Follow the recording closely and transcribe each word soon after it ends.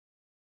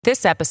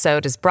This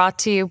episode is brought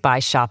to you by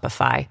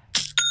Shopify.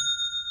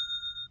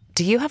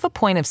 Do you have a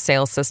point of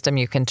sale system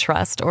you can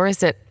trust, or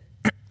is it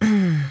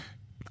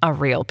a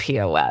real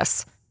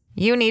POS?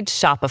 You need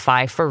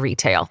Shopify for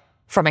retail.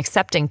 From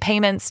accepting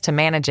payments to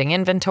managing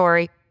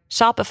inventory,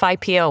 Shopify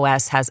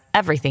POS has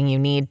everything you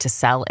need to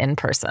sell in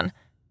person.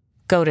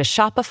 Go to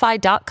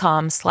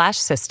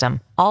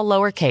shopify.com/system, all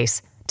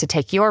lowercase, to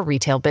take your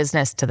retail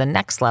business to the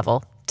next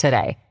level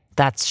today.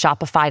 That's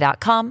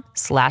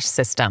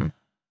shopify.com/system.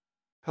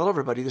 Hello,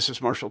 everybody. This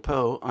is Marshall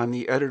Poe. I'm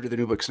the editor of the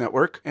New Books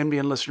Network.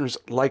 NBN listeners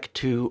like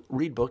to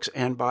read books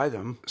and buy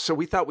them. So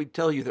we thought we'd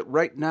tell you that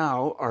right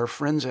now, our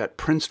friends at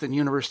Princeton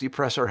University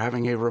Press are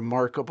having a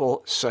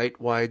remarkable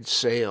site-wide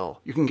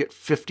sale. You can get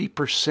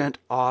 50%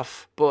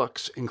 off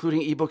books,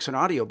 including ebooks and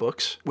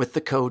audiobooks, with the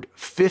code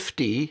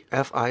 50,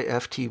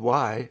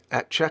 F-I-F-T-Y,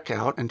 at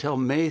checkout until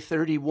May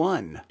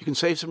 31. You can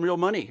save some real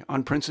money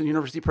on Princeton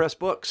University Press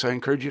books. I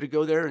encourage you to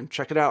go there and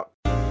check it out.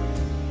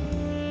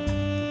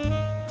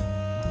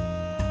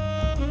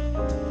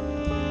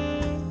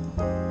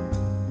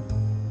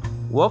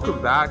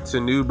 Welcome back to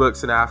New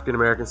Books in African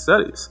American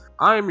Studies.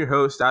 I am your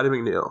host, Adam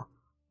McNeil.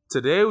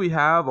 Today we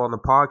have on the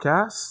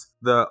podcast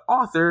the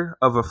author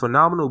of a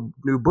phenomenal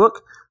new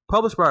book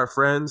published by our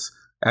friends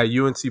at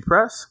UNC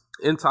Press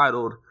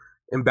entitled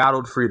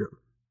Embattled Freedom: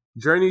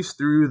 Journeys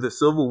Through the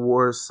Civil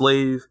War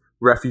Slave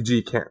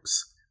Refugee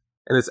Camps.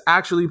 And it's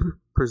actually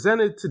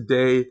presented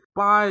today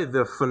by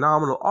the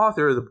phenomenal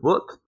author of the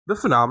book, the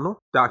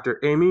phenomenal Dr.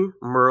 Amy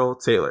Murrell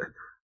Taylor,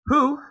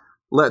 who,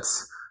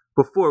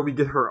 before we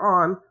get her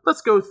on,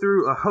 let's go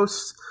through a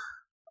host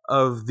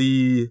of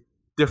the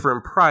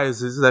different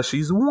prizes that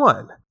she's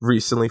won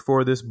recently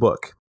for this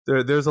book.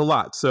 There's a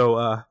lot,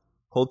 so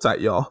hold tight,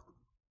 y'all.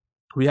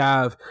 We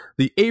have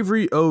the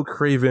Avery O.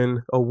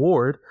 Craven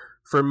Award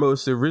for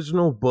Most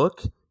Original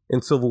Book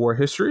in Civil War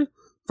History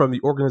from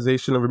the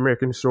Organization of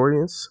American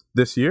Historians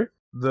this year.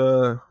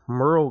 The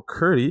Merle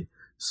Curdy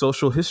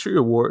Social History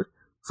Award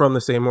from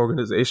the same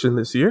organization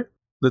this year.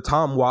 The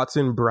Tom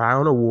Watson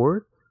Brown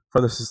Award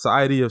from the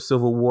Society of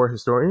Civil War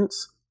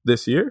Historians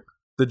this year.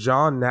 The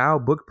John Now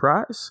Book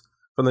Prize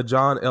from the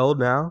John L.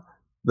 Now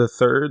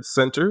III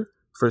Center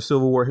for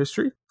Civil War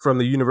History from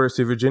the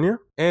University of Virginia.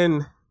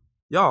 And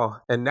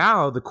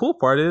now the cool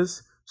part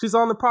is she's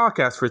on the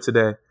podcast for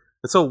today.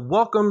 And so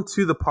welcome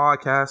to the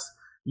podcast,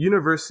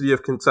 University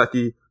of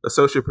Kentucky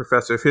Associate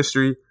Professor of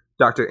History,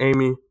 Dr.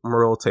 Amy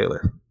Murrell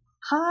Taylor.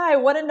 Hi,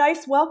 what a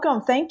nice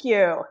welcome. Thank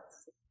you.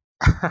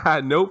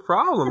 No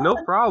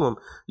problem.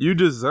 You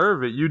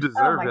deserve it. Goodness.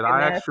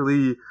 I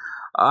actually,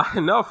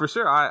 no, for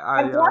sure.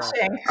 I'm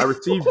blushing. I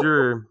received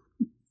your.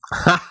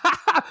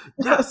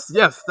 Yes,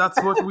 that's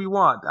what we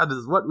want. That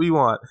is what we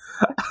want.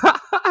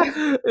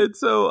 And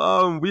so,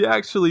 I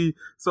actually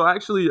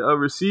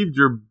received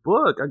your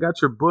book. I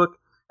got your book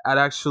at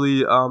actually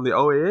the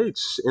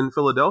OAH in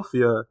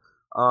Philadelphia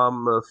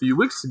a few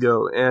weeks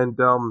ago, and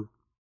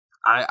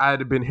I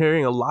had been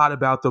hearing a lot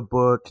about the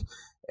book.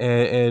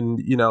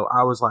 And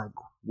I was like,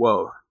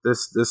 whoa,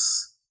 this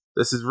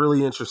is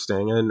really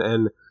interesting.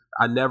 And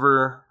I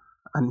never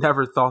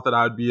thought that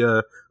I would be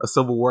a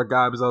Civil War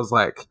guy, because I was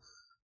like,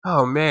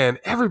 oh man,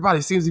 everybody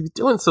seems to be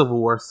doing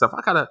Civil War stuff.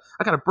 I gotta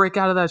break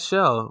out of that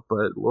shell.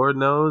 But Lord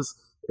knows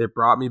it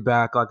brought me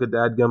back like a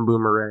dadgum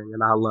boomerang,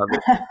 and I love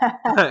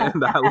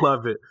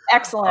it.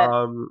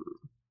 Excellent.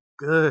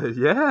 Good.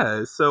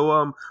 Yeah.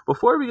 So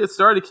before we get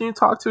started, can you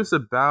talk to us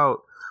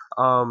about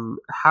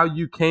how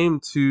you came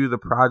to the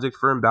project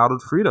for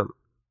Embattled Freedom?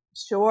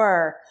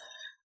 Sure.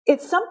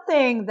 It's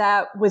something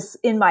that was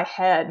in my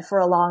head for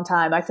a long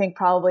time. I think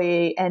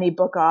probably any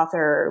book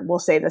author will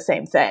say the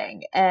same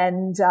thing.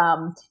 And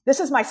this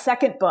is my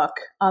second book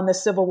on the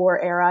Civil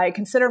War era. I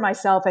consider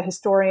myself a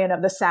historian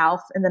of the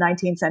South in the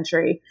 19th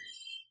century.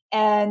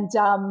 And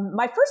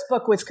my first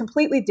book was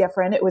completely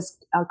different. It was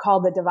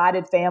called The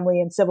Divided Family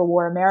in Civil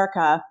War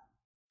America.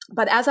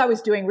 But as I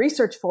was doing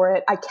research for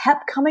it, I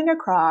kept coming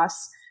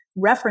across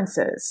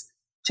references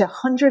to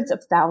hundreds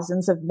of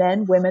thousands of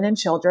men, women, and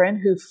children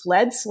who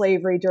fled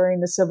slavery during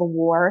the Civil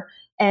War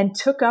and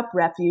took up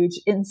refuge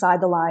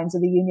inside the lines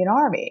of the Union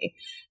Army.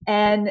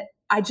 And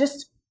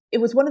it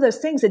was one of those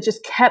things that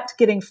just kept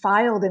getting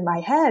filed in my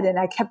head. And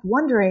I kept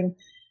wondering,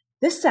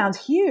 this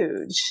sounds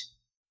huge.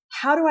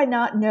 How do I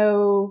not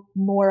know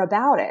more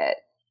about it?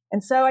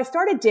 And so I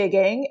started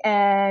digging,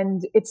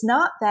 and it's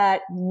not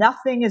that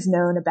nothing is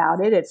known about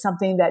it. It's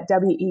something that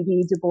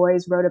W.E.B. Du Bois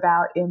wrote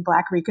about in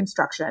Black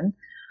Reconstruction.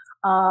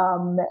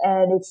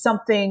 And it's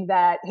something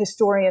that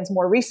historians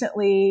more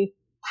recently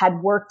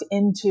had worked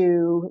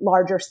into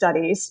larger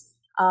studies.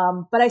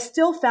 But I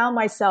still found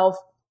myself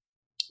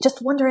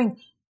just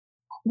wondering,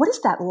 what is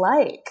that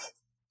like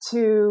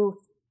to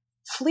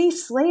flee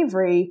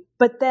slavery,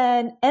 but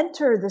then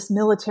enter this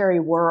military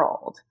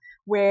world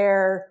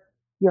where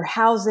your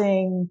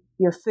housing,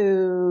 your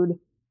food,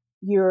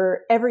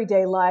 your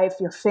everyday life,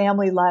 your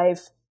family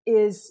life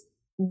is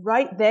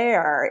right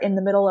there in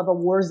the middle of a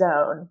war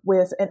zone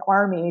with an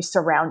army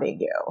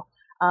surrounding you.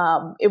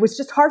 It was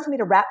just hard for me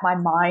to wrap my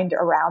mind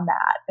around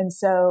that. And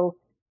so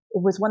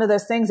was one of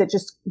those things that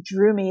just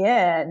drew me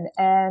in.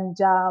 And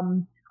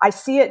I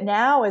see it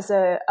now as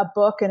a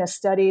book and a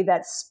study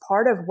that's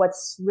part of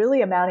what's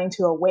really amounting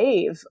to a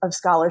wave of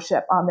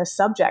scholarship on this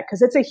subject,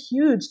 because it's a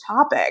huge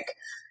topic.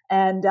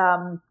 And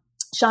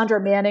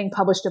Chandra Manning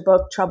published a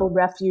book, Troubled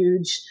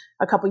Refuge,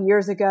 a couple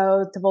years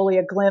ago.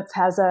 Thavolia Glimpf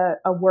has a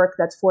work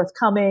that's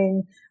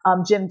forthcoming.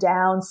 Jim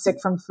Downs, Sick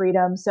from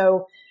Freedom.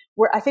 So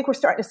I think we're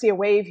starting to see a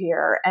wave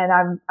here,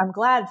 and I'm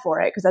glad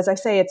for it, because as I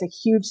say, it's a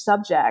huge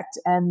subject,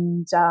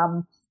 and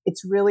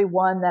it's really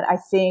one that I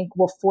think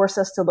will force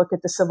us to look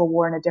at the Civil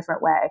War in a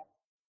different way.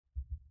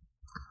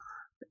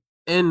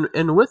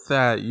 And with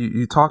that,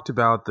 you talked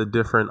about the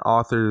different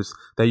authors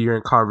that you're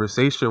in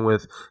conversation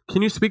with.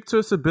 Can you speak to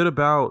us a bit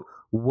about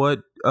what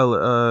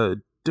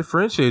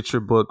differentiates your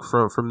book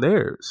from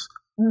theirs?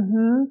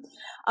 Mm-hmm.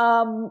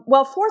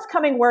 Well,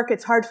 forthcoming work,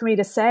 it's hard for me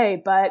to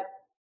say, but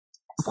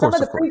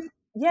there's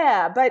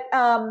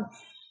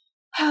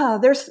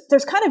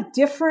kind of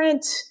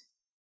different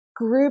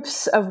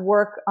groups of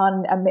work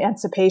on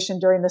emancipation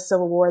during the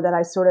Civil War that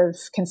I sort of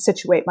can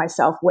situate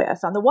myself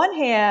with. On the one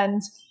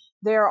hand,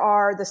 there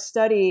are the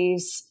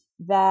studies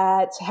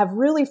that have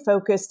really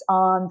focused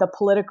on the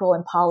political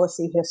and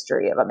policy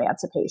history of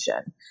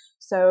emancipation.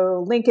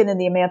 So Lincoln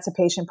and the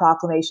Emancipation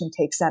Proclamation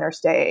take center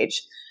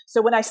stage.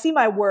 So when I see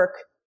my work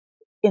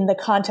in the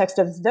context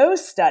of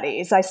those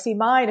studies, I see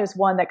mine as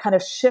one that kind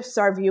of shifts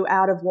our view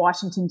out of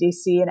Washington,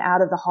 D.C. and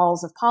out of the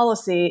halls of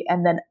policy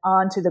and then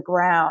onto the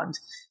ground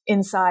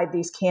inside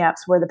these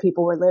camps where the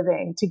people were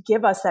living, to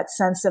give us that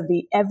sense of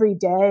the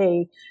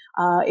everyday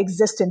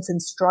existence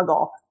and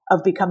struggle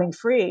of becoming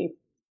free.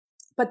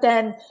 But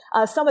then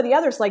some of the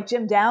others, like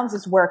Jim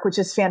Downs' work, which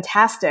is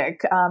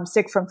fantastic,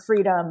 Sick from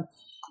Freedom,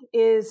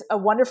 is a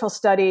wonderful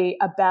study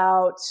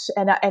about,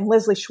 and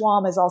Leslie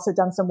Schwalm has also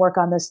done some work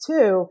on this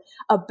too,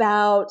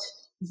 about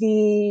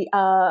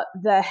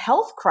the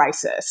health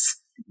crisis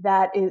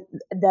that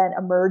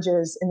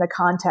emerges in the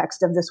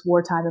context of this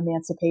wartime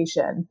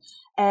emancipation.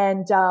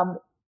 And the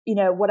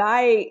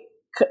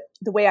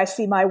way I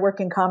see my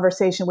work in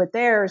conversation with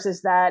theirs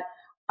is that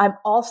I'm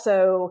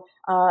also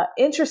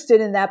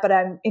interested in that, but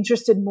I'm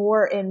interested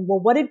more in, well,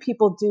 what did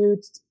people do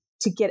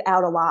to get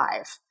out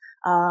alive?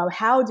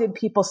 How did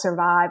people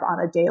survive on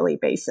a daily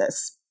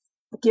basis,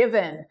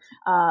 given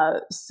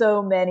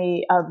so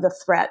many of the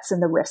threats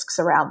and the risks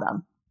around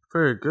them?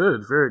 Very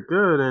good, very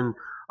good. And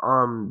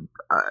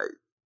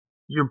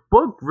your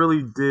book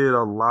really did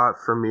a lot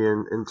for me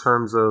in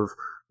terms of,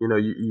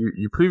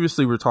 you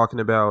previously were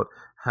talking about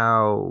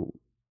how,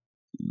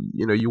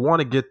 you want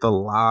to get the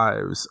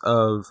lives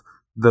of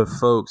the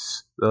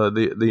folks,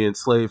 the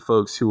enslaved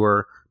folks who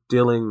are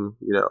dealing,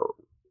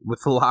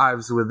 with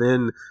lives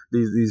within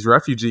these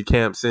refugee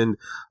camps. And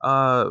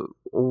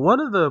one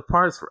of the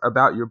parts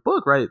about your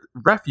book, right,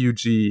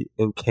 refugee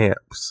in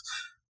camps.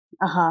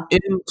 Uh-huh.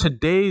 In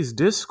today's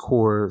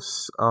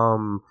discourse,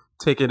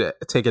 take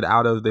it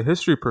out of the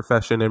history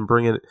profession and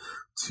bring it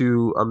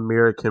to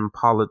American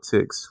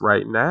politics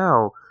right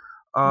now.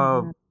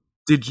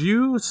 Did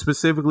you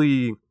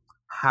specifically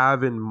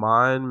have in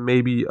mind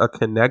maybe a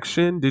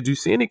connection? Did you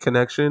see any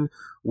connection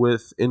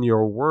in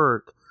your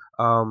work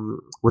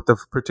with the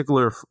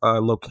particular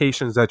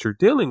locations that you're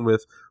dealing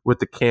with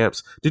the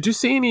camps? Did you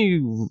see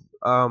any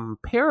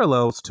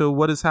parallels to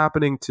what is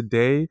happening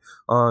today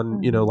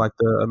on, like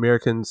the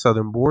American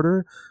southern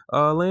border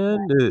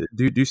land?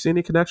 Do you see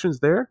any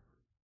connections there?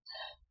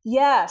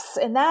 Yes.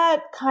 And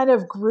that kind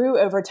of grew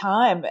over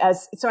time.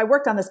 So I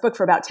worked on this book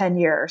for about 10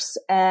 years.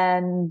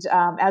 And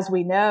as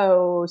we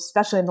know,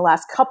 especially in the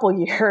last couple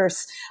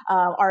years,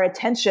 our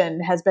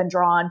attention has been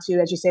drawn to,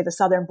 as you say, the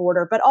southern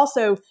border, but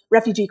also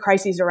refugee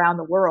crises around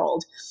the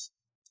world.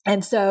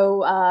 And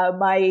so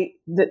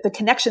the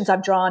connections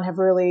I've drawn have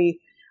really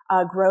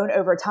grown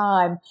over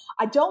time.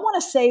 I don't want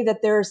to say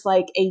that there's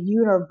like a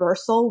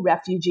universal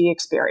refugee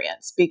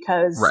experience,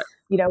 because right.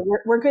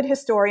 We're good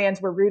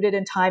historians. We're rooted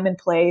in time and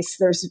place.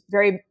 There's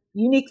very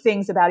unique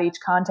things about each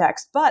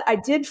context. But I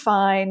did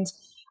find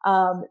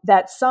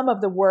that some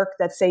of the work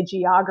that, say,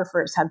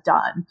 geographers have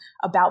done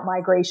about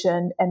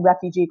migration and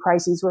refugee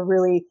crises were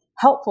really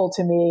helpful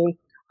to me.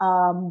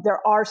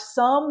 There are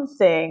some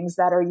things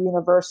that are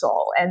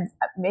universal. And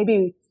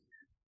maybe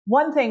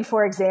one thing,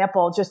 for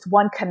example, just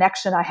one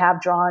connection I have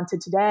drawn to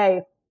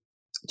today,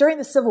 during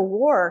the Civil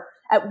War,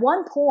 at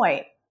one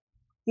point,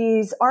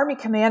 these army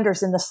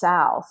commanders in the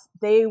South,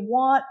 they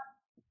want,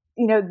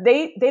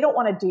 they don't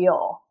want to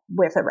deal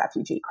with a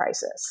refugee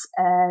crisis.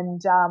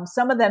 And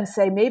some of them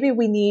say, maybe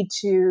we need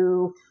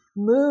to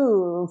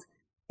move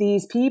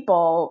these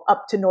people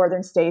up to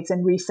northern states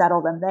and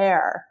resettle them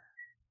there.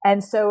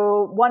 And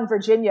so one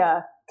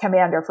Virginia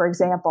commander, for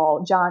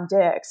example, John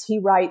Dix, he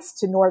writes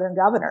to northern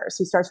governors.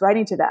 He starts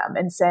writing to them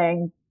and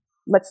saying,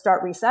 let's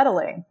start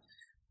resettling.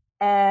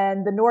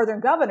 And the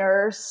northern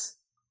governors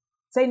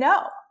say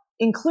no,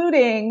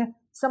 including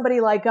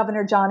somebody like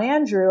Governor John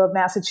Andrew of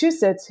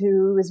Massachusetts,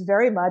 who is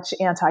very much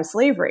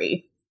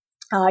anti-slavery.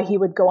 He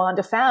would go on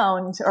to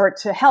found or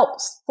to help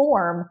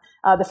form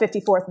the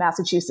 54th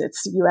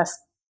Massachusetts U.S.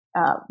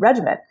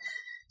 Regiment.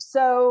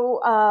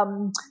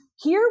 So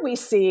here we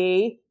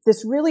see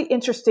this really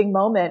interesting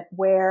moment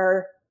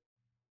where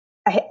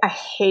I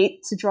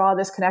hate to draw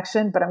this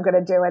connection, but I'm going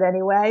to do it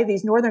anyway.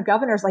 These northern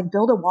governors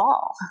build a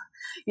wall.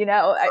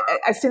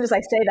 As soon as I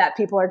say that,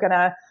 people are going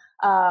to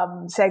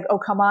say, "Oh,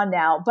 come on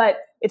now!" But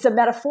it's a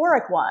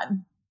metaphoric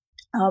one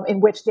in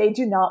which they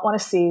do not want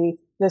to see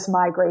this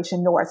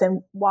migration north,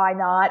 and why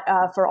not?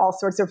 For all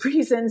sorts of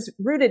reasons,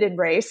 rooted in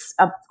race,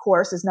 of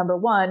course, is number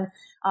one.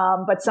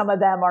 But some of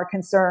them are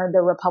concerned.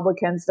 They're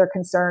Republicans. They're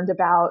concerned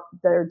about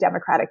their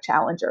Democratic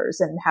challengers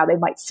and how they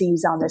might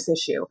seize on this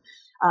issue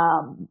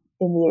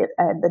in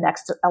the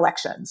next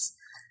elections.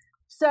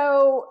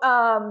 So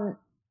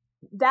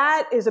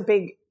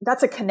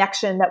that's a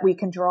connection that we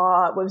can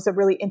draw. It was a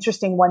really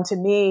interesting one to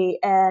me.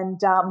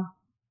 And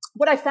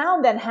what I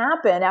found then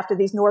happen after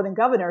these northern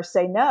governors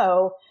say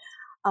no,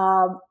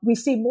 we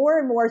see more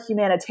and more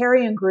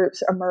humanitarian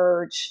groups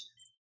emerge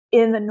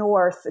in the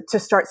North to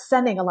start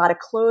sending a lot of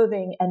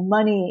clothing and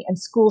money and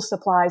school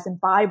supplies and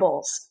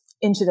Bibles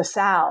into the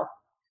South.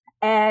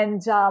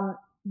 And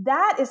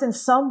that is in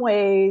some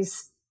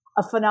ways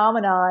a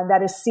phenomenon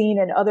that is seen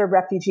in other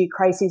refugee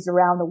crises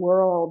around the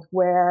world,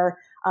 where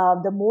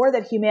the more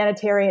that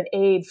humanitarian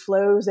aid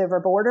flows over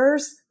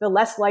borders, the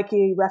less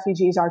likely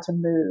refugees are to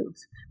move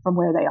from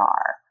where they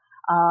are.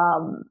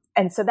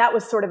 And so that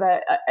was sort of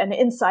an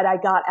insight I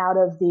got out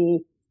of the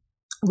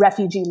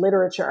refugee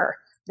literature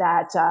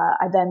that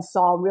I then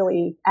saw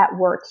really at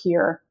work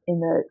here in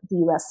the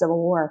U.S. Civil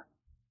War.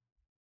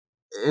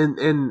 And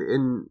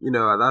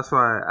that's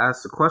why I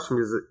asked the question,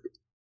 because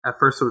at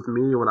first with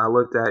me, when I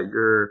looked at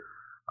your,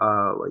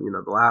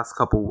 the last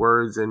couple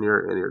words in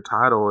your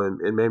title, and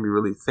it made me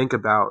really think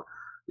about,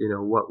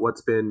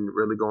 what's been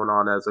really going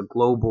on as a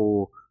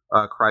global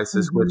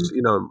crisis, mm-hmm. which,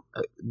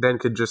 then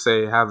could just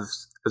say,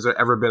 has there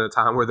ever been a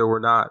time where there were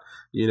not,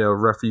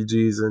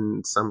 refugees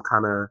in some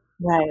kind of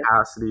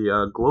capacity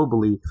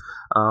globally?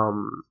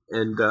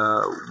 And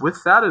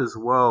with that as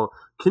well,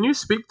 can you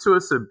speak to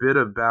us a bit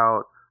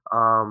about,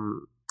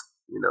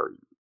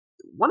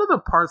 one of the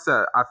parts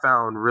that I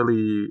found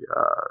really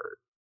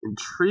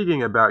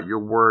intriguing about your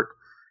work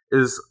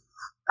is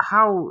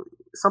how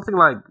something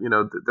like,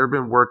 there have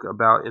been work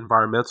about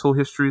environmental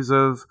histories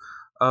of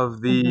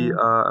the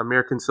mm-hmm.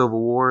 American Civil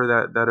War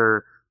that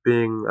are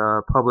being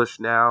published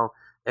now.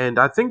 And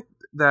I think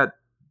that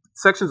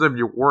sections of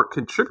your work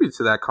contribute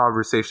to that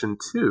conversation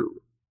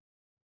too.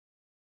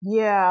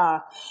 Yeah.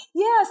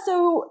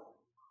 So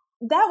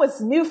that was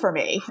new for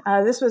me.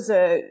 This was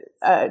a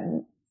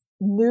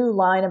new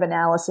line of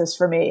analysis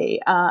for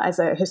me as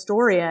a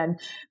historian.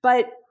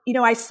 But,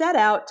 I set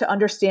out to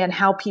understand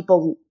how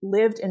people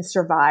lived and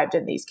survived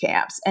in these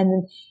camps.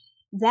 And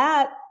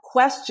that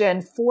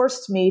question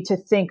forced me to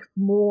think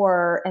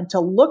more and to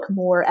look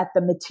more at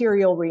the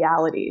material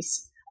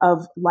realities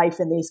of life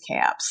in these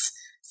camps.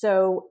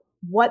 So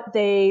what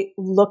they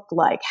looked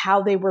like,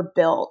 how they were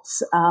built,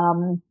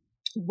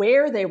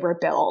 where they were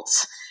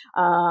built,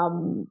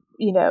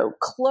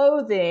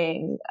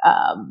 clothing,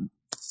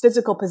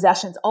 physical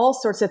possessions, all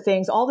sorts of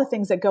things, all the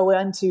things that go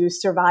into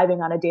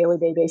surviving on a daily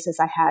basis,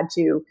 I had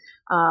to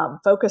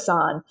focus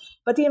on.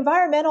 But the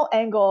environmental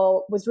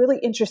angle was really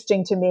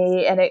interesting to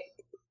me. And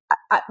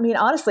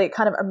honestly, it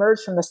kind of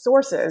emerged from the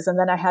sources. And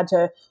then I had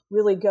to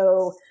really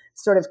go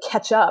sort of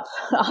catch up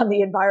on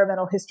the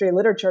environmental history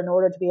literature in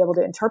order to be able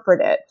to interpret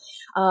it.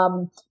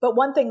 But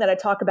one thing that I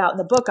talk about in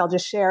the book, I'll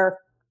just share,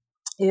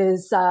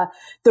 is I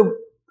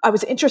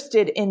was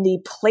interested in the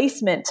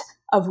placement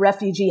of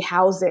refugee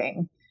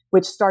housing,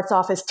 which starts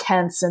off as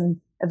tents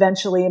and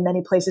eventually in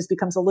many places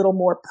becomes a little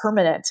more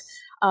permanent.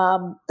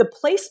 The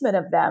placement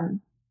of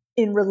them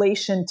in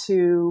relation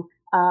to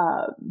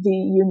the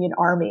Union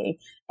Army.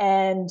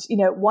 And,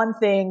 one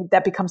thing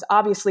that becomes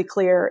obviously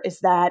clear is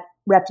that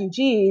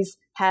refugees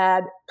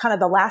had kind of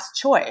the last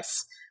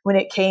choice when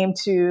it came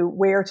to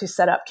where to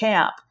set up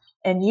camp.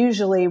 And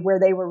usually where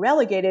they were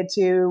relegated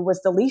to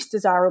was the least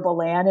desirable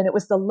land, and it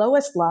was the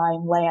lowest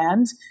lying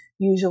land,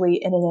 usually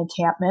in an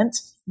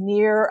encampment,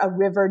 near a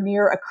river,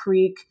 near a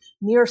creek,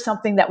 near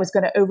something that was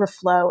going to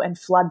overflow and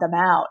flood them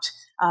out,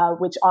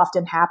 which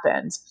often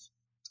happened.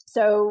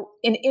 So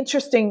in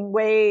interesting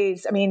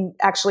ways,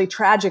 actually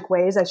tragic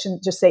ways, I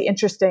shouldn't just say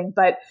interesting,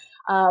 but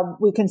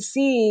we can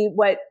see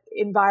what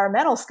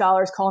environmental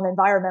scholars call an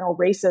environmental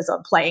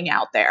racism playing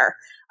out there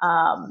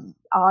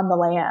on the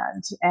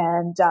land,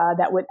 and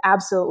that would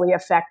absolutely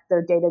affect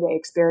their day-to-day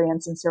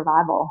experience and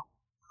survival.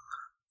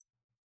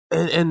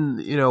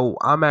 And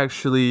I'm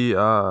actually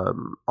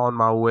on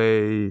my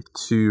way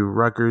to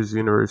Rutgers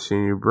University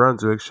in New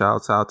Brunswick.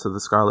 Shouts out to the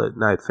Scarlet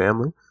Knight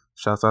family.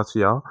 Shouts out to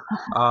y'all.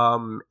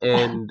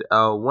 And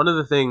one of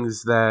the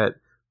things that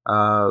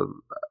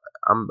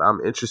I'm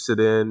interested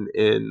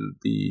in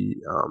the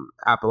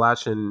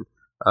Appalachian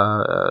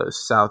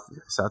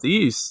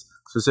southeast,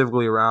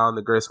 specifically around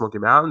the Great Smoky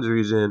Mountains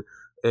region,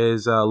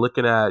 is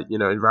looking at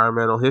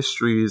environmental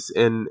histories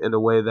in a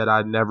way that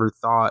I never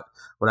thought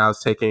when I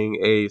was taking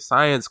a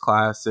science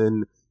class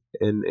in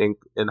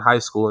high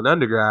school and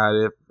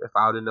undergrad. If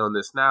I would have known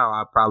this now,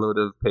 I probably would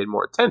have paid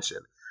more attention.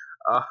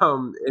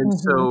 And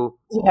so,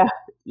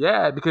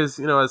 because,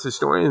 as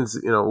historians,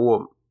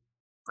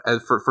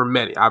 as for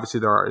many, obviously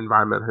there are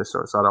environmental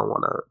historians, so I don't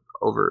want to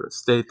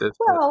overstate this.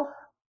 Well,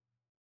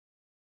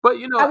 but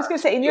I was going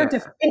to say, in your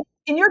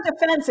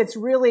defense, it's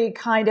really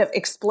kind of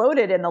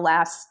exploded in the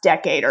last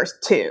decade or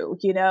two,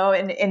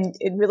 and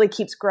it really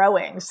keeps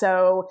growing.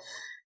 So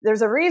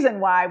there's a reason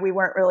why we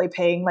weren't really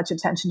paying much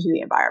attention to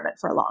the environment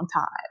for a long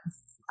time.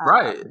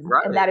 Right.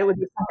 And that it would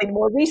be something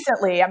more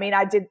recently. I mean,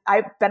 I've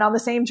been on the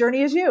same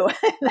journey as you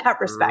in that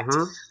respect.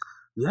 Mm-hmm.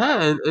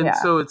 Yeah. And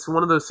so it's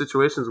one of those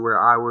situations where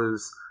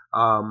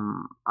I'm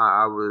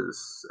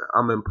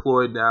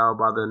employed now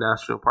by the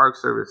National Park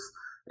Service.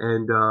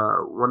 And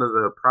one of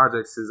the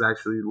projects is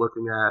actually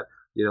looking at,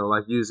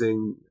 like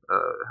using,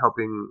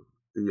 helping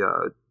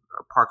the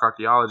park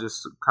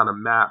archaeologists kind of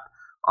map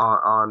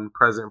on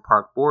present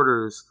park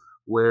borders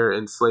where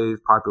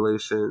enslaved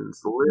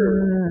populations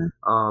live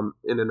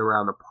in and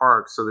around the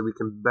park, so that we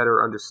can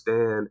better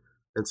understand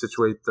and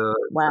situate the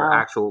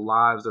actual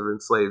lives of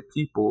enslaved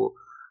people.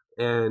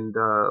 And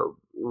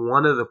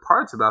one of the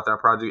parts about that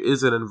project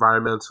is an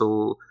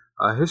environmental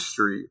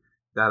history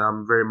that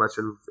I'm very much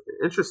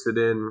interested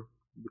in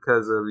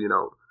because of,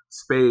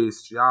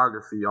 space,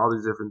 geography, all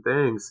these different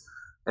things.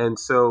 And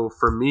so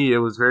for me, it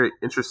was very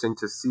interesting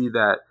to see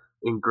that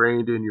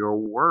ingrained in your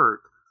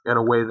work in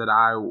a way that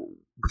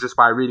just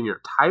by reading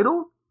your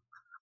title,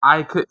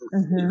 I couldn't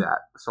see that.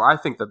 So I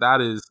think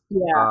that is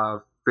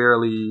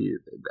fairly,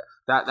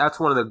 that's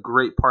one of the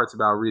great parts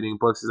about reading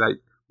books, is that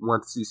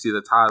once you see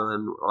the title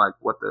and like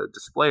what the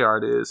display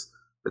art is,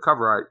 the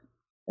cover art,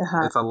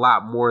 it's a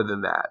lot more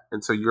than that.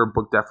 And so your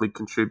book definitely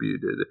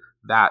contributed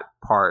that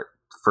part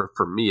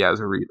for me as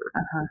a reader.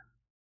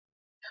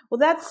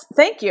 Well,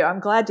 thank you. I'm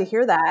glad to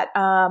hear that.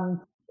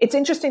 It's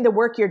interesting the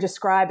work you're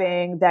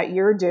describing that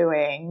you're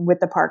doing with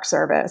the Park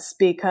Service,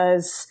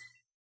 because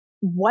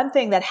one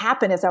thing that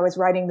happened as I was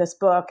writing this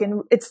book,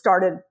 and it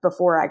started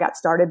before I got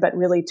started, but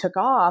really took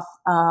off,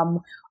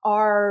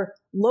 our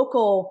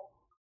local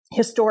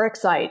historic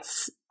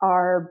sites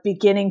are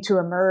beginning to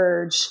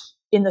emerge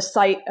in the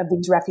site of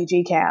these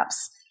refugee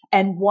camps.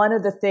 And one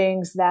of the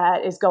things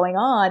that is going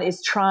on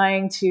is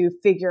trying to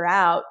figure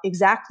out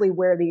exactly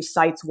where these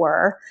sites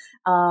were,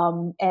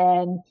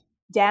 and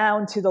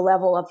down to the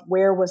level of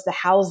where was the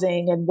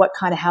housing and what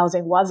kind of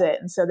housing was it.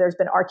 And so there's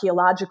been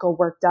archaeological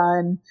work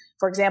done,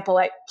 for example,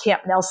 at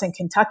Camp Nelson,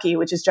 Kentucky,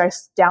 which is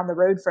just down the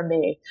road from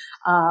me,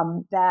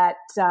 that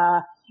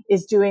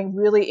is doing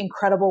really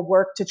incredible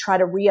work to try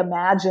to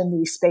reimagine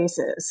these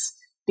spaces.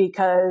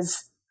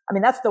 Because, I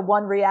mean, that's the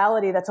one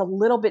reality that's a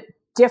little bit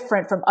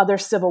different from other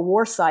Civil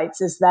War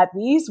sites, is that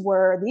these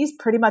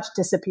pretty much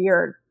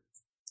disappeared,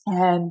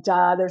 and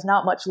there's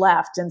not much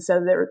left. And so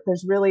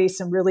there's really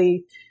some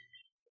really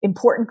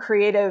important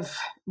creative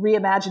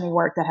reimagining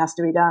work that has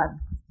to be done.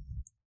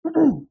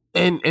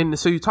 And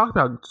so you talked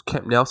about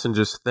Camp Nelson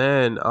just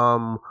then.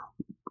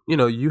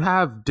 You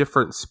have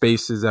different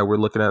spaces that we're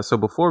looking at. So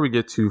before we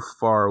get too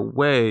far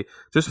away,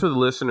 just for the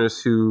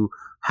listeners who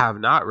have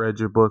not read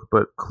your book,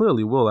 but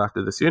clearly will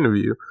after this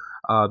interview,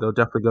 they'll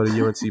definitely go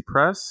to UNC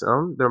Press.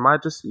 There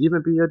might just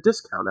even be a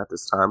discount at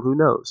this time. Who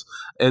knows?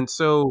 And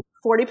so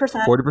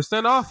 40%.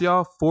 40% off,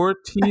 y'all. 40%.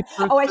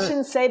 Oh, I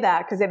shouldn't say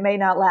that because it may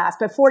not last,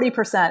 but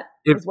 40%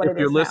 is what it is. If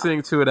you're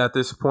listening to it at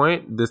this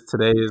point,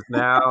 today is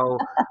now.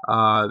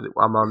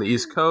 I'm on the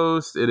East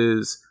Coast. It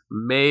is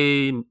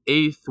May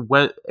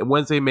 8th,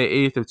 Wednesday,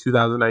 May 8th of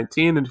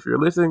 2019. And if you're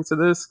listening to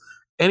this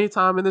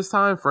anytime in this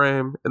time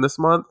frame in this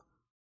month,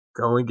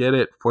 go and get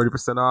it.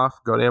 40%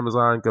 off. Go to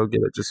Amazon. Go get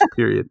it. Just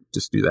period.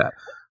 Just do that.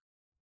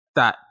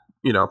 That,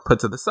 put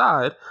to the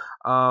side.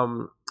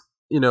 Can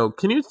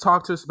you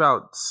talk to us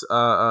about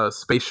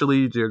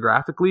spatially,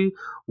 geographically,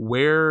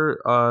 where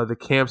the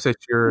camps that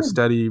your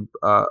study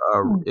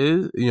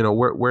is?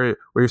 Where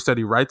your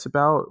study writes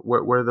about,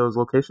 where those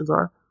locations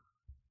are?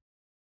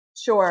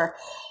 Sure.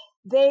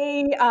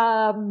 They,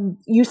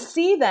 you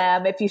see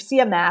them, if you see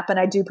a map, and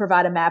I do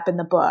provide a map in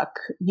the book,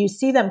 you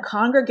see them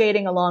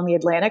congregating along the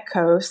Atlantic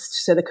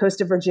coast, so the coast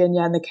of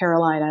Virginia and the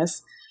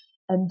Carolinas,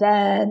 and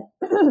then,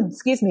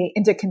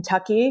 into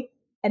Kentucky,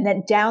 and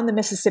then down the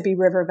Mississippi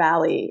River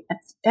Valley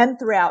and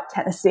throughout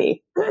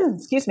Tennessee.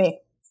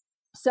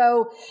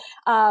 So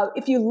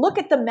if you look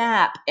at the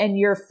map and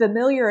you're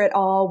familiar at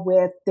all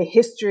with the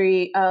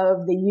history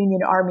of the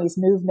Union Army's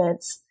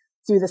movements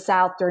through the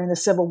South during the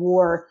Civil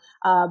War,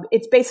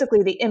 it's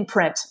basically the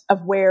imprint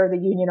of where the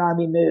Union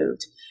Army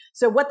moved.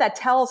 So what that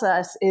tells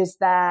us is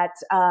that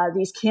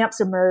these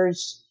camps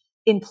emerged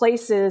in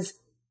places,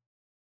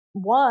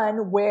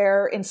 one,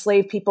 where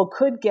enslaved people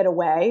could get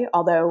away,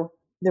 although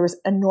there was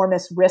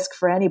enormous risk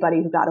for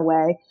anybody who got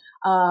away,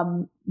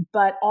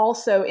 but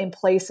also in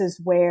places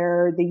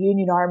where the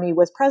Union Army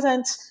was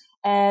present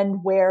and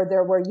where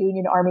there were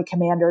Union Army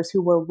commanders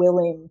who were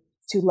willing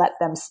to let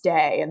them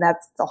stay. And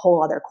that's the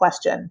whole other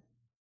question.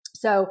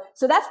 So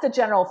that's the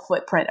general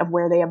footprint of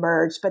where they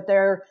emerged, but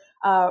they're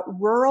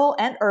rural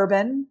and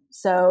urban.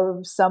 So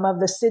some of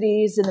the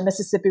cities in the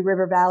Mississippi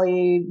River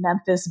Valley,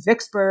 Memphis,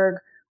 Vicksburg,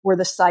 were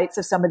the sites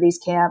of some of these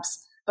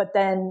camps. but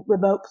then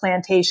remote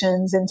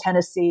plantations in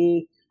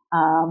Tennessee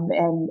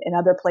and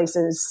other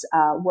places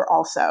were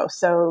also.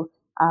 So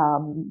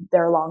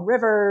they're along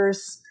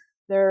rivers.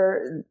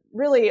 They're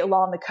really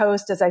along the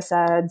coast, as I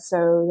said.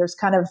 So there's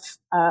kind of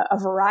a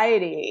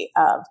variety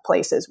of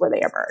places where they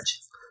emerge.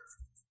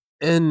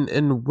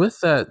 And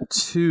with that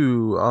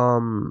too,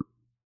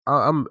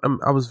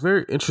 I was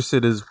very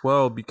interested as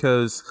well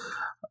because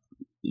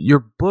your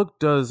book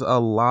does a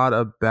lot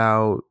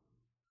about,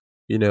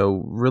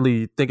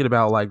 really thinking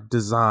about like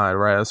design,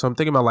 right? So I'm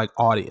thinking about like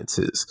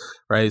audiences,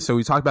 right? So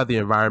we talked about the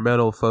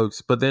environmental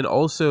folks, but then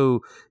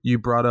also you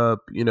brought up,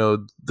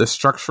 the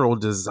structural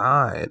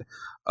design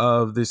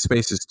of the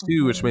spaces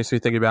too, which makes me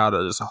think about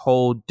a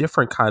whole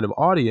different kind of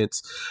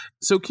audience.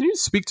 So can you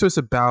speak to us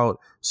about,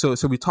 so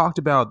we talked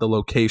about the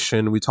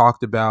location, we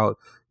talked about,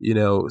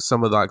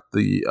 some of like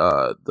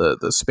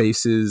the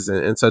spaces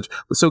and such.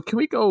 So can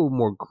we go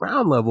more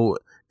ground level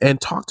and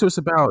talk to us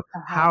about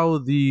how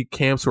the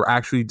camps were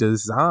actually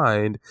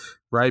designed,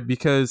 right?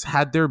 Because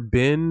for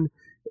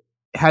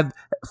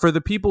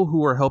the people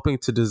who are helping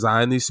to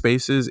design these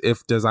spaces,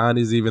 if design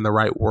is even the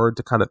right word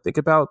to kind of think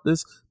about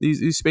these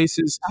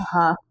spaces,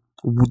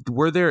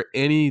 were there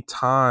any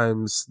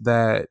times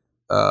that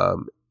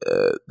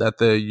that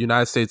the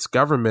United States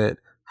government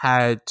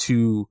had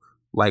to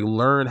like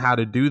learn how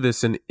to do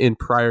this in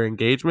prior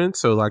engagements,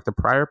 so like the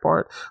prior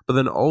part, but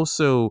then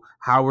also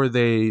how were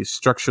they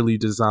structurally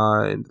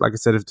designed, like I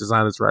said, if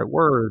design is the right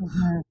word,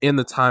 in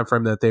the time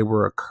frame that they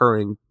were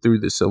occurring through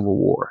the Civil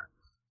War?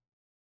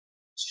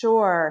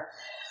 Sure.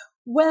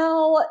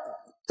 Well,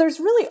 there's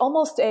really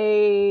almost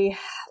a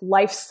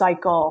life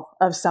cycle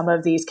of some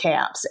of these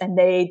camps, and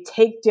they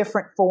take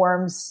different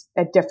forms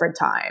at different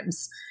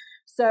times.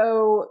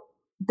 So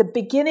the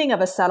beginning of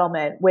a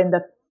settlement, when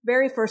the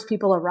very first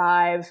people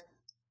arrive,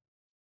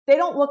 they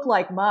don't look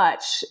like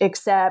much,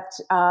 except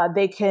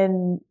they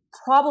can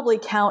probably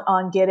count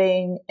on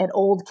getting an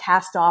old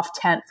cast-off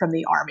tent from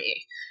the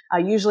army.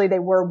 Usually they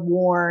were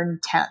worn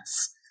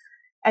tents.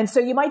 And so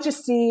you might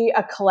just see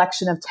a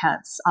collection of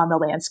tents on the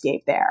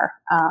landscape there.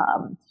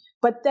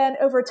 But then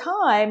over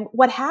time,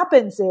 what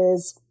happens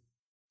is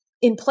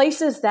in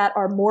places that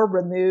are more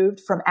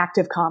removed from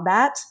active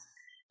combat,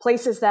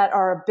 places that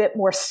are a bit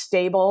more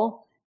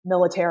stable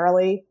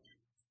militarily,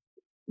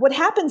 what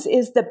happens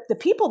is that the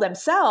people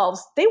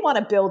themselves, they want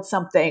to build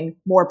something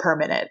more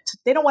permanent.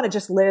 They don't want to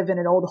just live in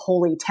an old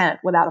holy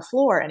tent without a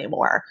floor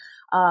anymore.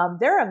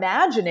 They're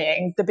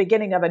imagining the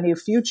beginning of a new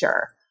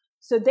future.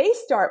 So they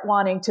start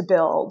wanting to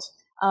build.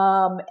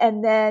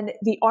 And then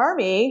the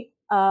army,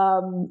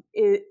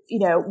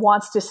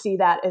 wants to see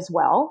that as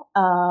well.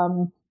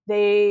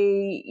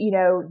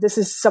 This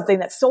is something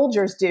that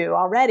soldiers do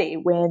already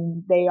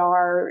when they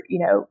are,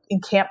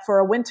 in camp for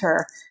a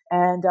winter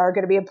and are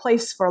going to be in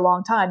place for a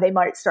long time. They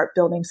might start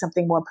building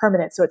something more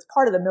permanent. So it's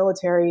part of the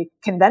military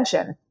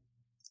convention.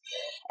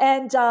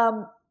 And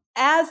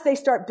as they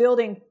start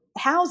building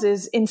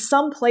houses in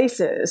some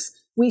places,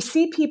 we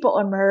see people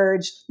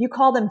emerge. You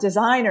call them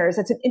designers.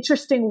 It's an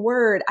interesting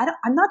word.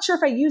 I'm not sure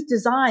if I used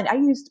design. I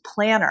used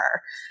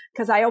planner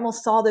because I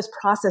almost saw this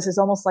process as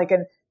almost like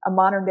a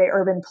modern day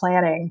urban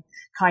planning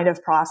kind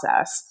of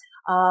process,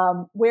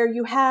 where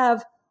you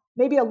have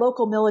maybe a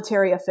local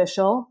military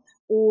official,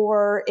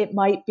 or it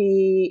might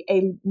be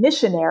a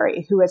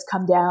missionary who has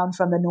come down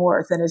from the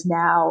north and is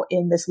now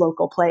in this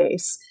local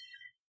place.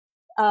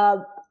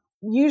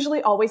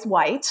 Usually always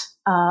white,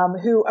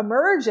 who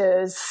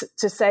emerges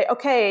to say,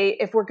 okay,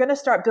 if we're going to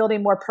start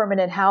building more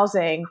permanent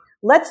housing,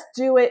 let's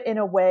do it in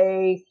a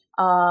way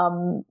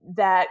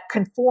that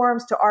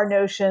conforms to our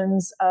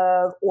notions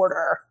of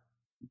order.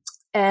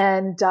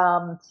 And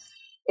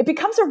it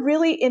becomes a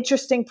really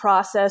interesting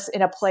process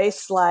in a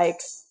place like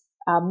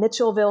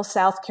Mitchellville,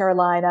 South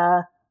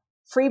Carolina,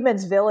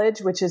 Freedman's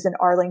Village, which is in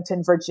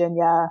Arlington,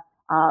 Virginia,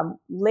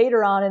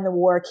 later on in the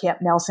war, Camp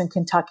Nelson,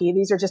 Kentucky.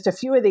 These are just a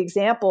few of the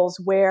examples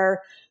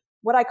where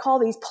what I call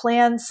these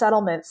planned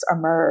settlements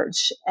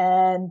emerge.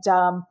 And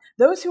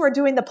those who are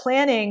doing the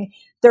planning,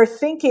 they're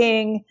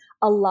thinking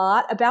a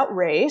lot about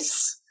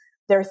race.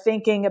 They're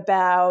thinking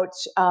about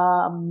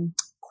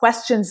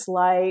questions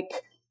like,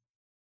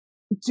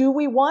 do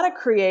we want to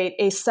create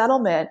a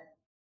settlement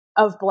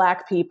of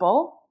Black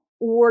people?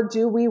 Or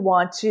do we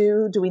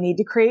need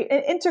to create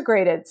an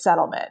integrated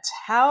settlement?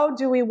 How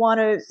do we want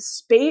to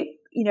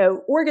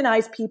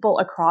organize people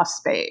across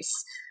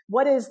space?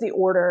 What is the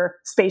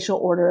spatial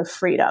order of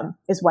freedom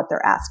is what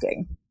they're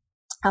asking.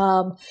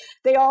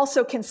 They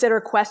also consider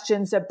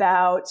questions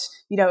about,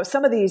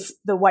 some of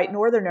the white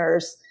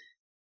Northerners,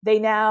 they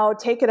now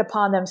take it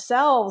upon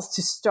themselves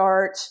to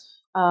start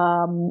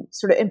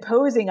sort of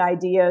imposing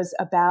ideas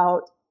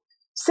about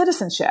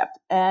citizenship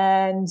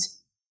and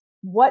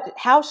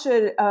how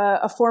should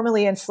a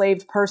formerly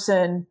enslaved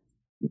person,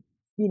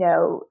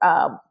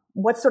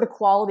 what sort of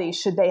qualities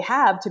should they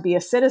have to be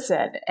a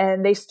citizen?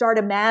 And they start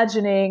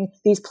imagining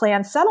these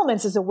planned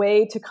settlements as a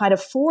way to kind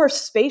of force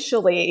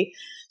spatially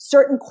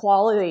certain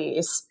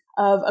qualities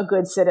of a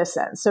good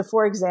citizen. So,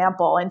 for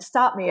example, and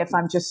stop me if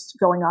I'm just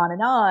going on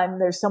and on.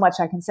 There's so much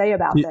I can say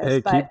about this. Hey,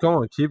 but, keep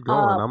going.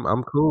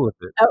 I'm cool with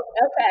it. Oh,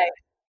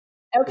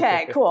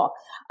 okay, cool.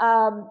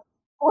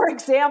 For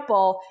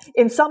example,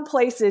 in some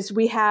places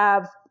we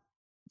have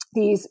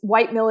these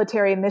white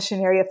military and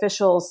missionary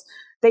officials.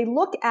 They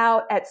look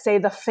out at, say,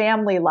 the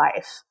family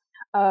life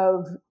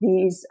of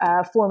these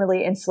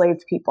formerly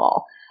enslaved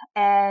people.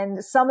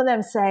 And some of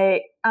them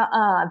say,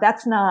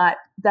 that's not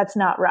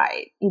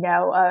right.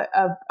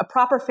 A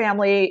proper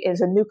family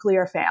is a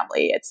nuclear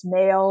family. It's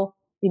male,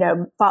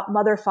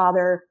 mother,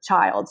 father,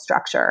 child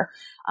structure.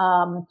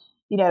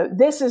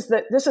 This is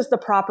the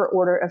proper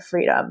order of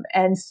freedom.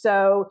 And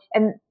so,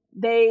 and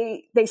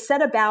they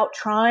set about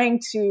trying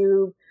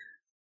to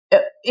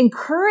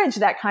encourage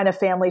that kind of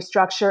family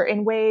structure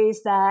in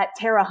ways that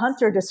Tara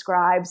Hunter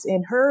describes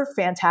in her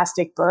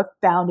fantastic book,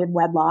 Bound in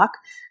Wedlock.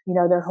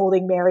 They're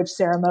holding marriage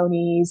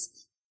ceremonies,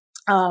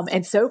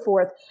 and so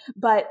forth.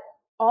 But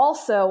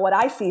also what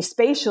I see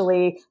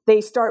spatially,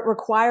 they start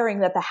requiring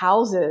that the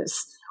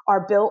houses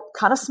are built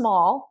kind of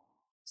small.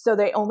 So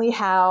they only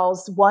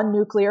house one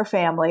nuclear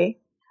family.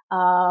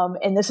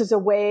 And this is a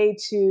way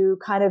to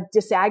kind of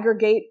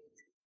disaggregate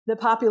the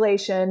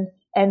population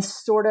and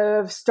sort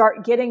of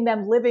start getting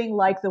them living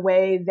like the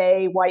way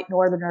they, white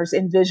Northerners,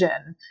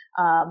 envision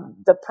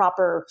the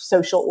proper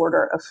social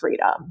order of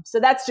freedom. So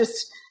that's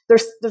just,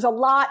 there's a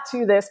lot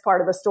to this part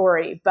of the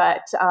story,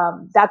 but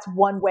that's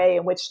one way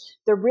in which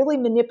they're really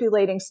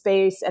manipulating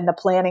space and the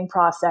planning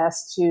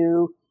process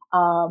to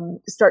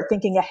start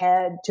thinking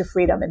ahead to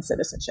freedom and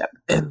citizenship.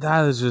 And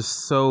that is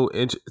just so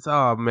interesting.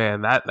 Oh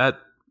man, that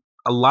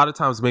a lot of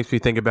times makes me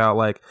think about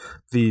like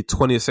the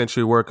 20th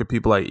century work of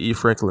people like E.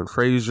 Franklin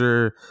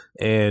Frazier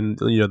and,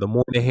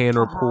 the Moynihan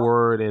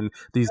Report and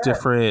these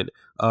different,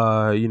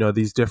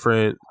 these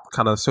different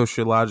kind of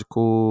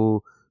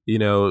sociological,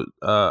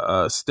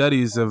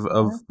 studies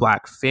of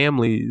Black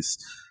families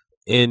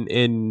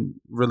in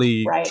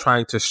really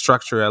trying to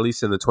structure, at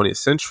least in the 20th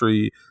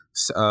century,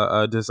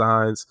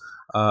 designs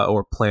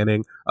or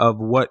planning of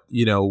what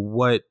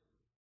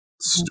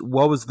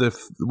was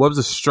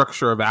the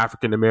structure of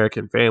African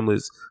American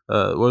families?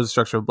 What was the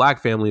structure of Black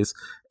families?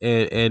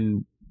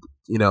 And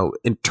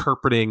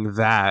interpreting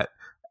that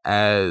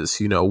as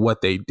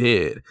what they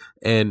did.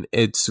 And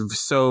it's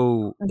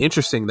so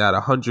interesting that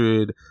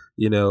 100,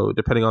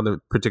 depending on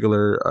the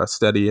particular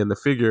study and the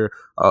figure,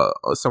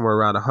 somewhere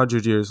around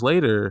 100 years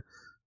later,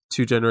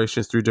 2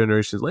 generations, 3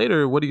 generations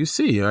later, what do you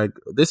see? Like,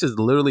 this is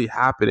literally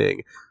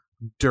happening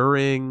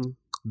during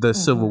the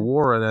Civil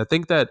War. And I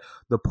think that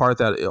the part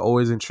that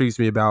always intrigues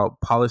me about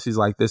policies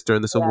like this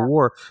during the Civil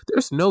War,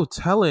 there's no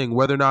telling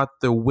whether or not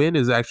the win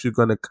is actually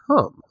going to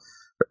come.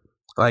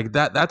 Like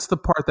that's the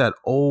part that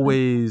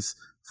always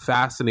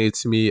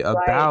fascinates me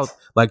about,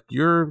 like,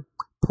 you're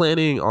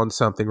planning on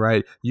something,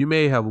 right? You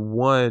may have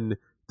won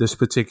this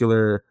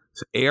particular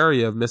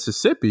area of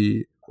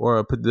Mississippi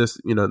or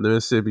the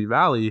Mississippi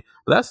Valley,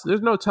 but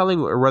there's no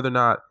telling whether or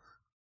not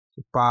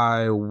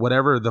by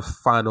whatever the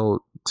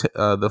final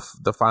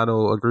the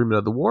final agreement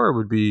of the war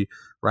would be,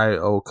 right?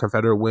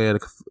 Confederate win,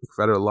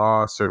 Confederate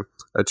loss, or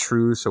a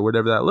truce, or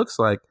whatever that looks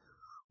like,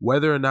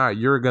 whether or not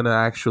you're going to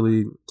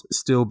actually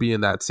still be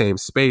in that same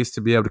space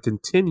to be able to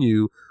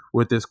continue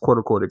with this quote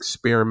unquote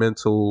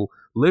experimental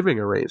living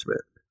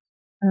arrangement.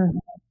 Mm-hmm.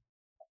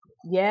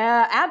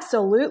 Yeah,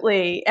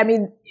 absolutely. I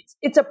mean,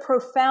 it's a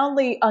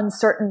profoundly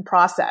uncertain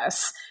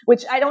process,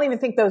 which I don't even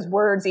think those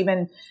words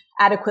even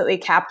adequately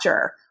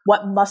capture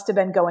what must have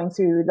been going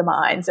through the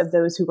minds of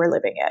those who were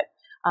living it.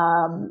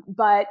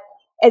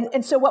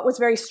 And so what was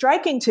very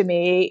striking to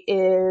me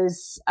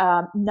is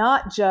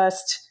not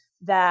just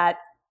that,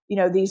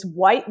 these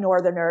white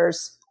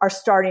Northerners are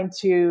starting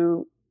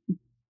to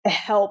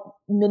help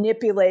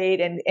manipulate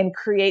and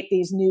create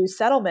these new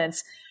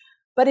settlements,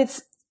 but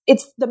it's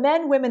the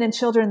men, women, and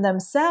children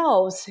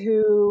themselves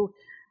who,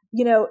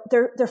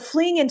 they're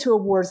fleeing into a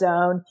war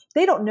zone.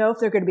 They don't know if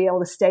they're going to be able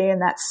to stay in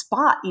that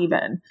spot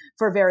even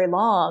for very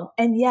long.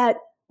 And yet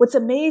what's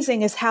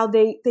amazing is how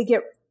they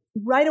get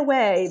right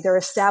away. They're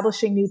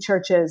establishing new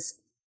churches.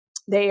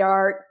 They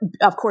are,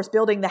 of course,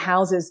 building the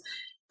houses,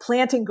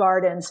 planting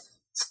gardens,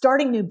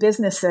 starting new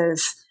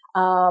businesses,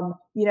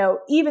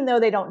 even though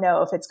they don't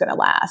know if it's going to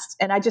last.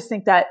 And I just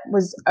think that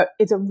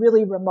it's a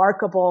really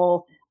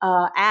remarkable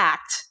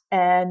act.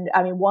 And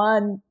I mean,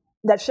 one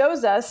that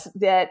shows us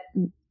that,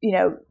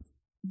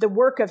 the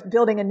work of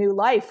building a new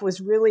life was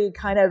really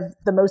kind of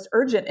the most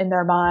urgent in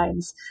their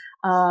minds.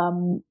 I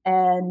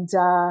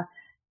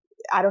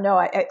don't know.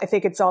 I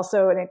think it's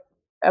also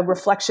a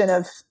reflection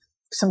of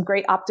some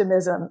great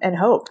optimism and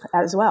hope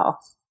as well.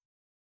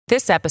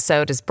 This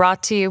episode is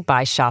brought to you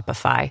by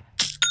Shopify.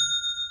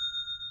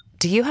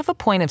 Do you have a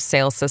point of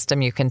sale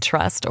system you can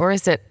trust, or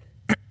is it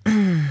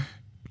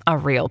a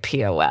real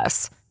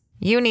POS?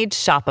 You need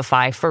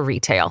Shopify for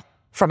retail.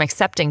 From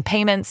accepting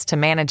payments to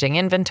managing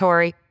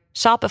inventory,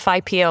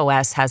 Shopify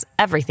POS has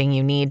everything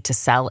you need to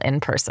sell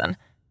in person.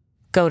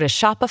 Go to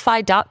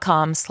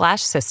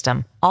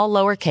shopify.com/system, all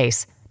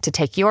lowercase, to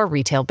take your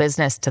retail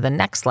business to the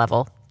next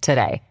level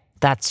today.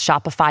 That's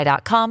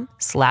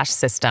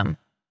shopify.com/system.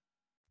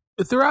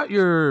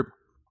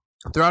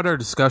 Throughout our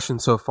discussion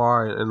so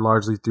far, and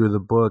largely through the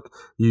book,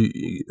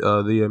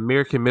 the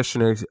American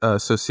Missionary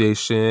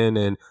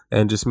Association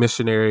and just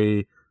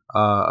missionary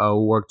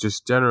work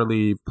just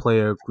generally play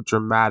a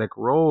dramatic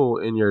role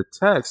in your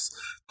text.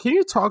 Can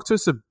you talk to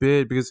us a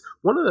bit? Because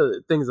one of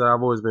the things that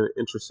I've always been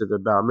interested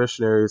about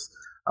missionaries,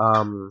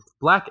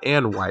 black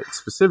and white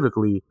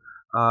specifically,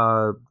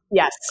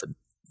 Yes.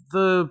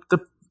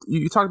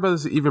 You talked about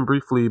this even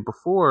briefly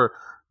before.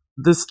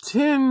 This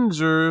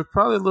tinge, or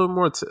probably a little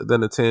more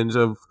than a tinge,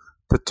 of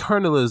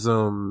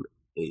paternalism,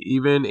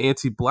 even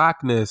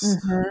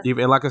anti-blackness,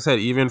 even, like I said,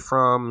 even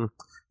from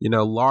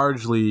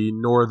largely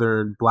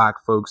northern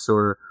black folks,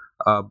 or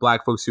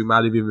black folks who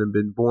might have even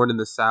been born in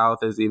the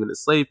South as even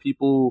enslaved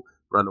people,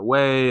 run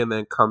away and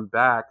then come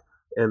back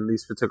in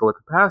these particular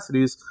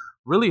capacities,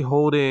 really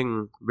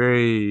holding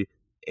very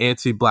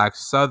anti-black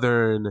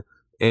Southern,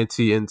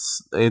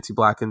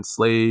 anti-black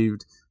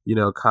enslaved,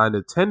 kind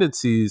of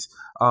tendencies.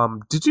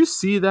 Did you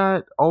see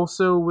that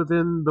also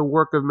within the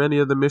work of many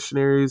of the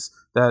missionaries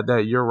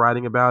that you're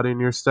writing about in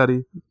your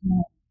study?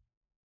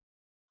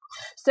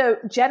 So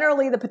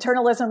generally the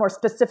paternalism, or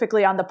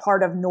specifically on the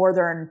part of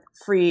Northern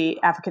free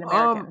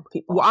African-American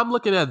people? Well, I'm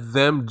looking at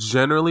them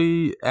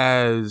generally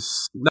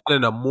as not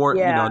in a more,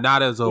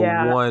 not as a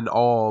one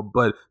all,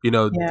 but,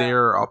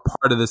 they're a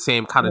part of the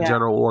same kind of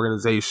general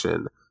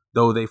organization,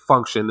 though they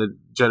function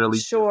generally.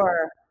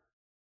 Sure.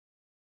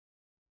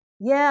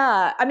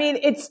 Yeah. I mean,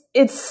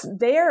 it's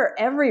there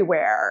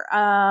everywhere.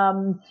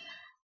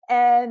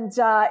 And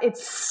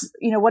it's,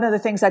 one of the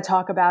things I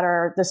talk about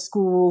are the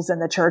schools and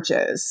the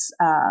churches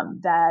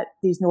that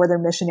these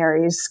Northern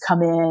missionaries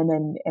come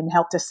in and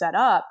help to set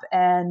up.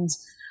 And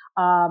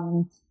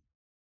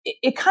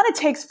it kind of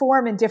takes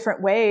form in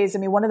different ways. I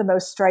mean, one of the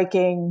most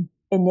striking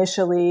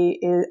initially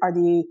are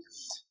the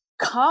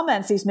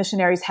comments these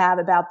missionaries have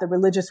about the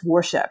religious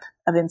worship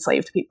of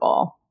enslaved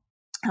people.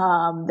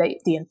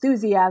 The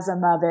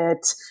enthusiasm of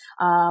it,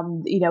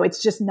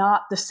 it's just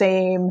not the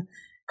same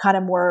kind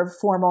of more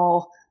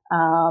formal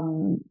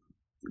kind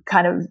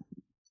of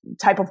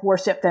type of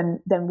worship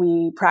than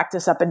we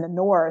practice up in the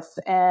North.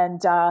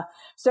 And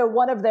so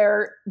one of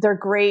their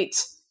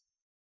great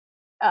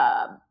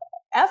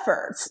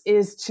efforts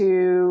is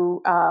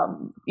to,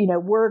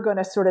 we're going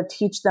to sort of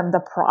teach them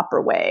the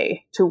proper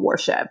way to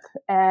worship.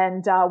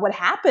 And what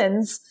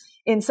happens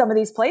in some of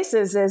these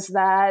places is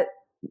that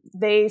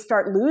they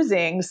start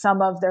losing some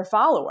of their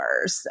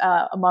followers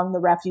among the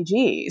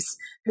refugees,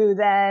 who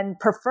then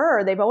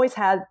they've always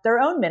had their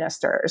own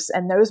ministers,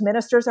 and those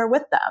ministers are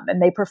with them, and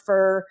they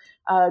prefer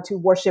to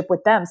worship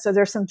with them. So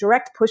there's some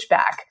direct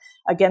pushback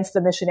against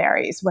the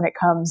missionaries when it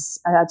comes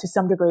to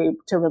some degree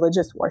to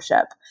religious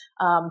worship.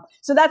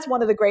 So that's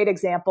one of the great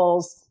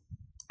examples.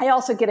 I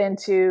also get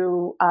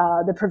into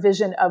the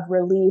provision of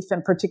relief,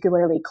 and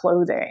particularly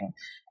clothing.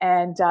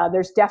 And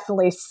there's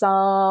definitely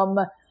some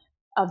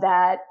of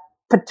that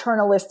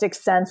paternalistic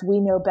sense, we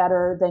know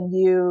better than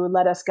you,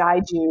 let us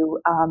guide you.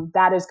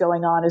 That is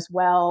going on as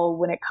well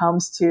when it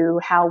comes to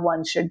how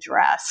one should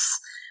dress.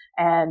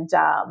 And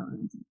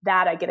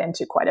that I get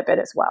into quite a bit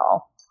as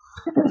well.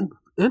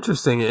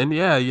 Interesting. And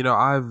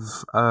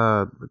I've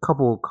a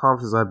couple of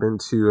conferences I've been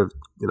to have,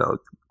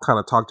 kind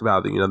of talked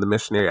about the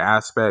missionary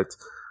aspect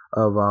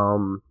of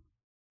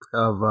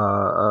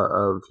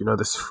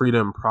this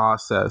freedom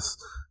process.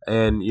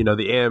 And,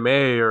 the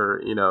AMA, or,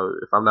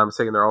 if I'm not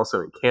mistaken, they're also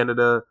in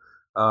Canada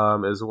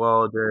as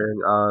well during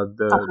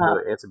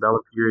the antebellum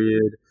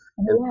period.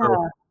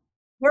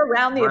 We're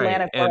around the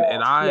Atlantic world.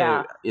 And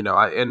I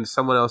and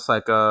someone else,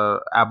 like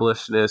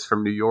abolitionist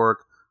from New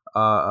York,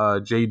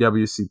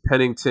 J.W.C.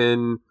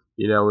 Pennington,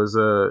 is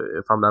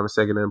if I'm not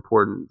mistaken, an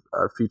important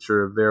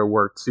feature of their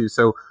work too.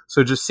 So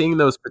just seeing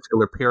those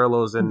particular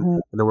parallels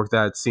in the work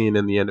that I'd seen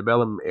in the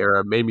antebellum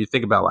era made me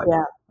think about like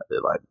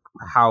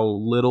how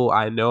little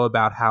I know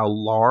about how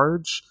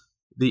large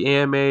the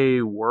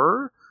AMA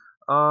were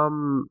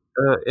in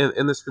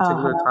this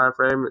particular time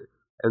frame.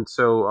 And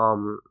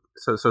so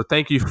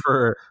thank you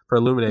for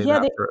illuminating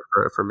that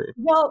for me.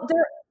 Well,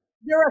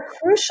 they're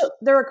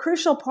a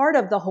crucial part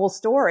of the whole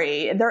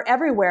story. They're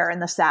everywhere in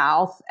the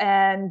South,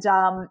 and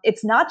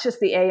it's not just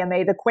the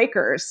AMA. The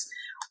Quakers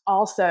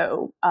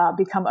also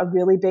become a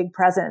really big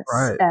presence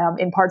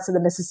in parts of the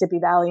Mississippi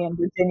Valley and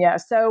Virginia.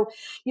 So,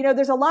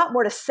 there's a lot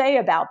more to say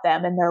about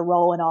them and their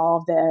role in all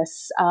of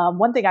this.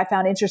 One thing I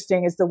found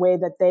interesting is the way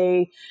that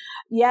they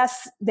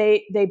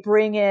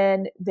bring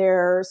in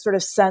their sort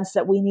of sense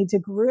that we need to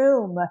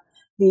groom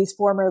these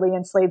formerly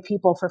enslaved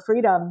people for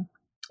freedom.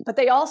 But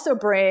they also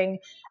bring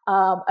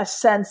a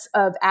sense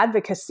of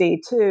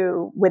advocacy,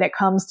 too, when it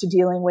comes to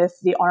dealing with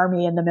the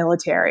army and the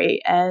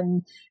military.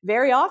 And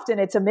very often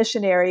it's a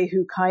missionary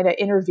who kind of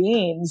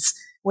intervenes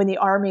when the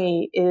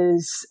army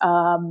is,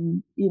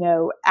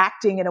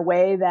 acting in a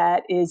way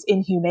that is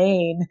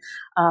inhumane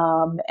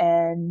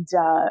and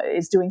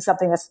is doing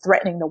something that's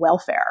threatening the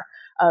welfare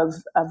of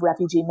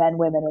refugee men,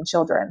 women, and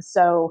children.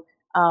 So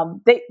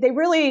they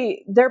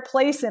really, their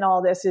place in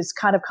all this is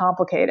kind of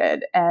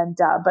complicated and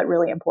but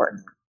really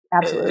important.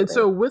 Absolutely. And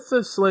so with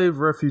the slave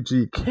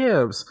refugee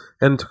camps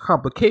and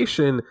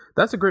complication,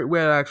 that's a great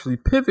way to actually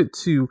pivot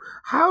to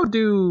how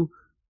do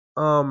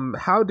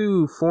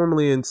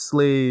formerly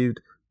enslaved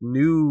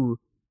new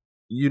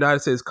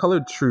United States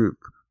colored troop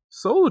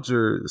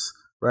soldiers,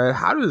 right?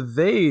 How do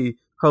they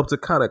help to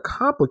kind of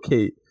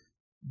complicate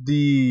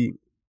the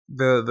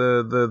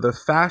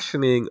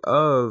fashioning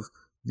of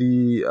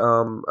the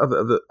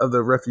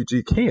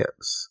refugee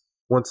camps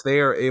once they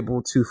are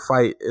able to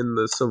fight in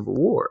the Civil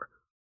War?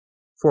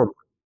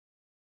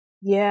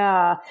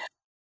 Yeah,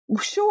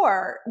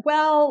 sure.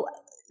 Well,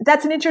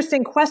 that's an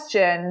interesting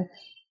question.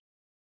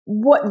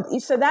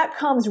 So that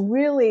comes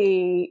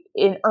really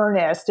in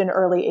earnest in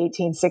early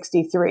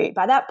 1863.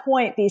 By that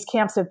point, these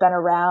camps have been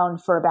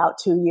around for about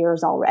 2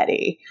 years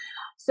already.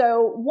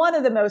 So one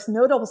of the most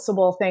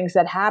noticeable things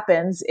that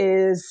happens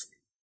is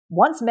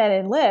once men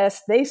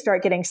enlist, they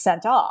start getting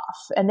sent off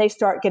and they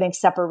start getting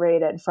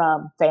separated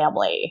from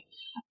family.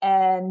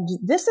 And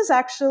this is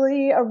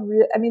actually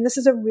this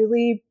is a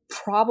really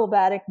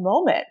problematic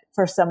moment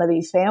for some of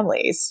these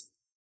families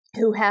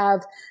who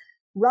have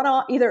run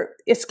off, either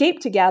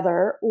escaped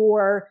together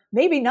or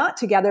maybe not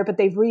together, but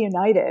they've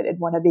reunited in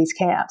one of these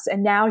camps.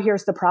 And now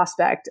here's the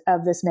prospect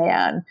of this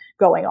man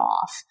going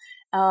off.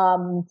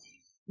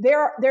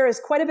 There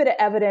is quite a bit of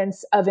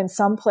evidence of, in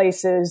some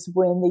places,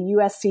 when the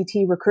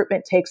USCT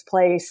recruitment takes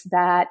place,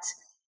 that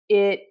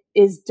it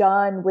is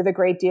done with a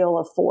great deal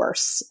of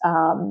force,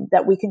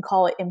 that we can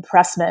call it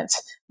impressment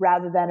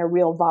rather than a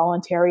real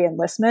voluntary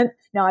enlistment.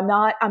 Now, I'm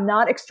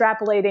not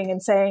extrapolating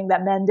and saying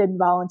that men didn't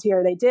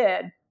volunteer. They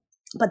did.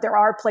 But there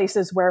are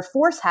places where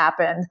force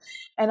happened.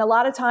 And a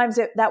lot of times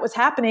that was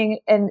happening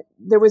and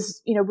there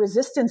was,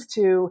 resistance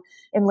to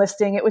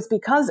enlisting. It was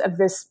because of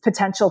this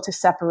potential to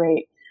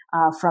separate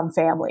from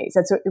families.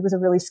 And so it was a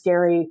really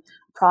scary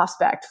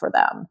prospect for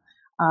them.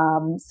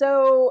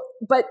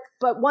 But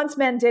once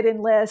men did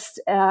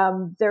enlist,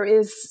 there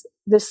is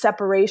this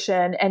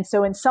separation. And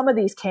so in some of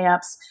these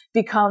camps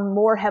become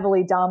more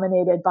heavily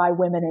dominated by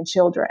women and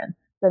children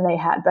than they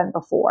had been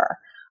before.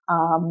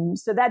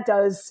 So that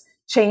does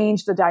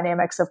change the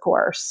dynamics, of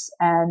course.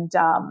 And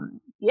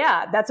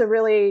that's a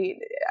really,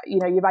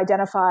 you've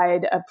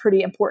identified a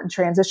pretty important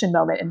transition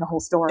moment in the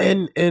whole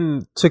story.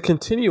 And to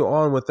continue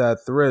on with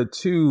that thread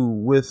too,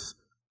 with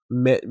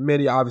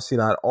many, obviously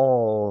not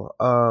all,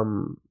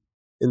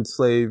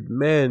 enslaved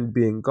men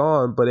being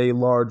gone, but a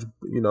large,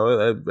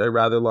 a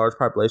rather large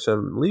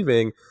population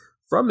leaving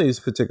from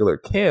these particular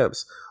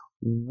camps.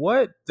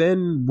 What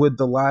then would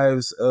the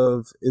lives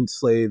of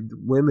enslaved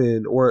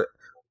women, or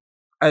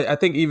I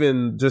think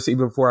even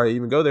before I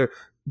even go there,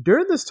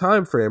 during this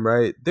time frame,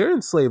 right, they're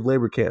in slave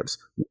labor camps.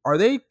 Are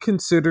they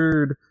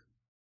considered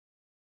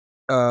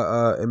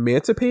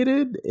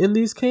emancipated in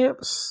these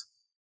camps?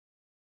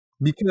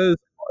 Because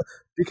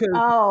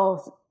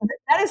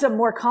that is a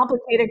more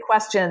complicated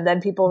question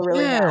than people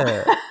really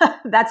know.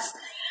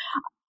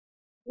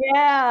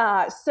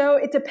 So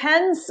it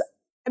depends.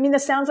 I mean,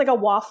 this sounds like a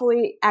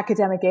waffly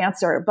academic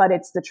answer, but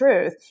it's the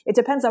truth. It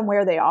depends on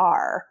where they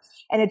are.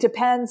 And it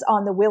depends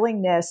on the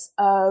willingness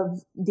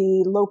of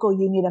the local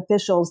union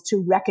officials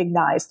to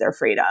recognize their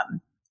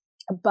freedom.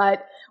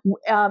 But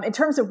in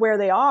terms of where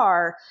they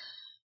are,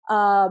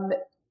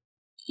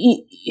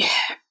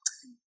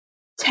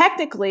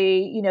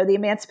 technically, the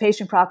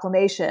Emancipation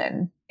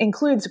Proclamation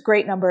includes a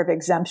great number of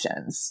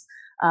exemptions.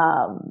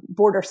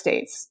 Border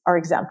states are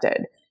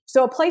exempted.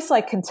 So a place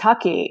like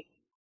Kentucky,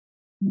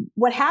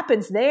 what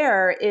happens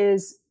there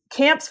is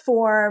camps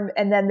form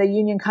and then the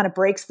union kind of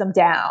breaks them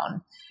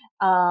down.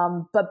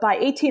 But by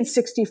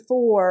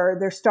 1864,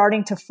 they're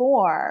starting to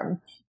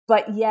form,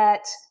 but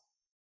yet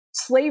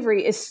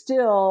slavery is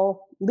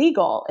still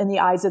legal in the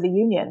eyes of the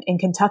union in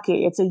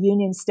Kentucky. It's a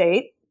union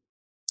state.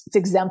 It's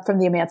exempt from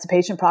the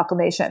Emancipation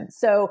Proclamation.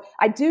 So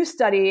I do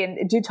study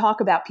and do talk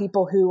about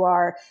people who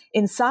are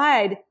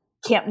inside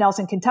Camp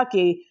Nelson,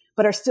 Kentucky,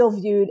 but are still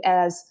viewed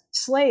as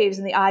slaves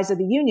in the eyes of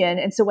the union.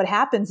 And so what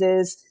happens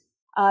is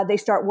they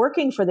start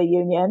working for the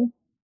union,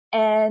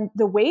 and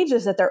the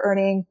wages that they're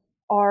earning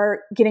are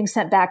getting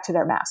sent back to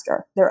their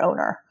master, their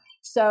owner.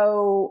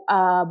 So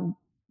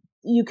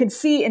you can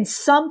see in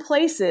some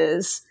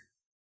places,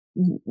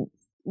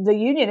 the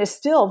union is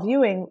still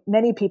viewing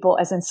many people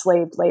as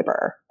enslaved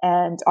labor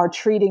and are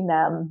treating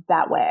them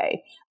that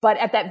way. But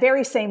at that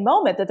very same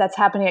moment that's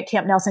happening at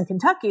Camp Nelson,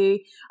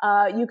 Kentucky,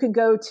 you can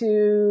go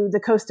to the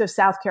coast of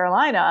South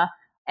Carolina,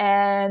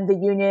 and the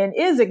union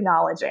is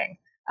acknowledging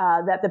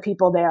that the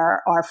people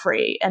there are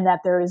free and that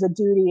there is a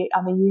duty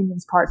on the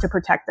union's part to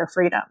protect their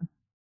freedom.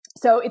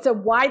 So it's a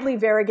widely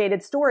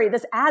variegated story.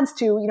 This adds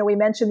to, we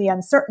mentioned the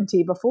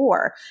uncertainty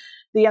before.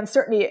 The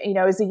uncertainty,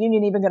 is the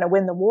union even going to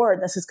win the war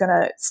and this is going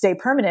to stay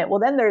permanent?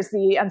 Well, then there's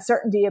the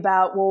uncertainty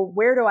about,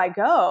 where do I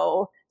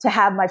go to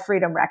have my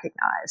freedom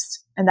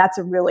recognized? And that's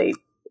a really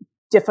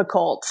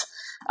difficult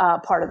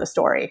part of the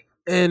story.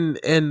 And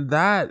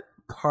that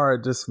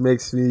part just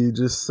makes me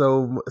just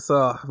so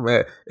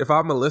man. If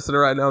I'm a listener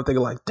right now, I'm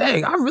thinking like,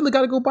 dang, I really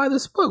got to go buy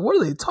this book. What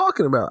are they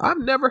talking about? I've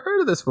never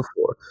heard of this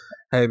before.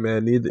 Hey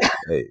man, neither.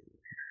 Hey,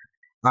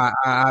 I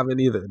haven't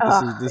either.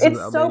 This is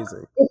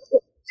amazing.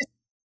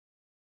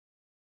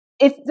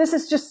 This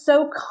is just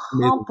so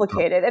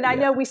complicated. And I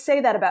know we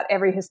say that about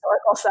every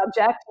historical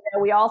subject.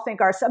 We all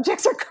think our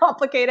subjects are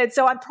complicated.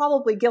 So I'm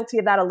probably guilty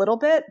of that a little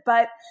bit.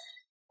 But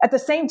at the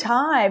same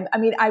time, I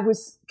mean, I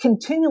was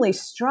continually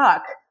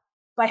struck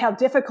by how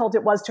difficult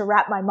it was to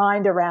wrap my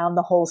mind around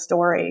the whole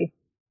story,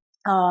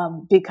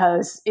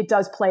 because it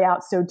does play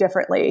out so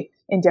differently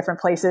in different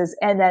places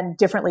and then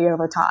differently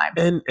over time.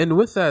 And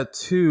with that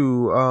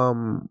too,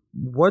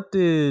 what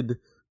did...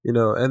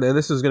 and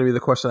this is going to be the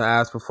question I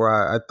asked before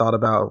I thought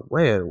about,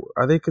 man,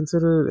 are they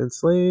considered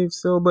enslaved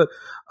still? But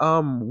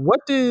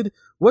what did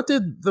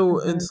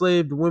the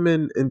enslaved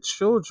women and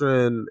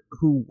children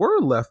who were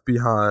left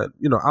behind?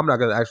 I'm not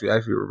going to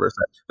actually reverse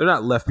that. They're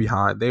not left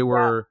behind. They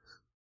were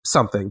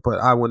something, but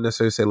I wouldn't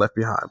necessarily say left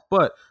behind.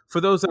 But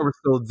for those that were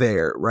still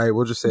there, right?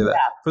 We'll just say that.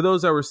 For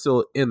those that were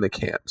still in the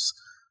camps,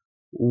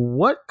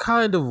 what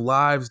kind of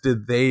lives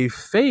did they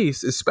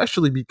face?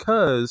 Especially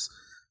because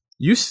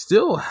you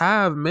still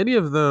have many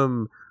of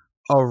them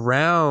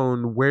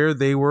around where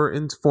they were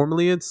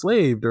formerly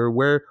enslaved or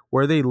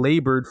where they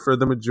labored for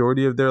the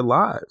majority of their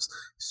lives.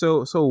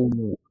 So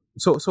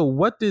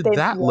what did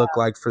that look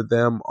like for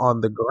them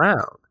on the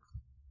ground?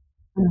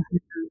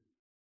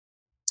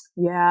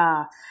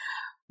 Yeah.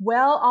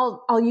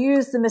 Well, I'll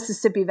use the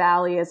Mississippi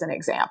Valley as an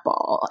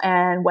example.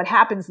 And what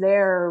happens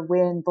there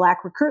when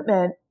Black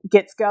recruitment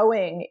gets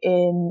going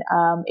in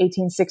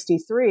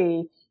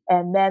 1863,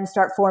 and men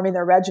start forming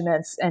their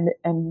regiments and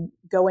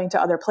going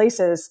to other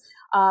places,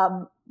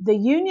 the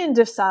Union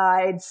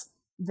decides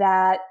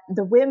that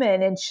the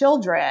women and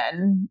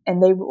children,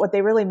 and what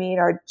they really mean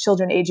are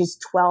children ages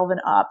 12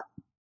 and up,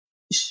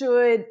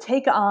 should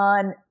take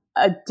on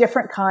a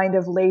different kind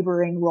of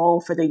laboring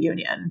role for the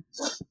Union.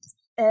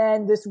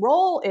 And this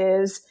role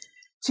is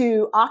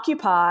to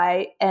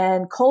occupy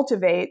and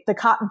cultivate the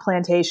cotton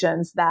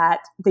plantations that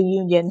the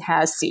Union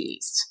has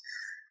seized.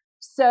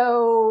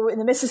 So in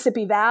the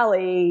Mississippi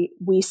Valley,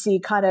 we see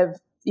kind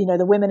of,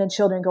 the women and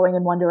children going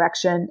in one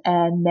direction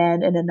and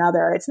men in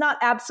another. It's not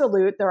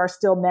absolute. There are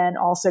still men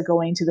also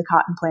going to the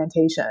cotton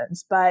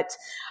plantations. But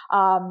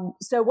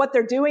so what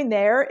they're doing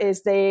there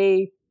is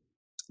the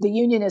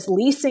Union is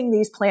leasing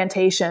these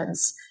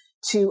plantations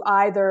to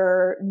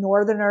either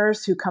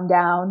Northerners who come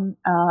down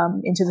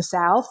into the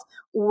South,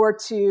 or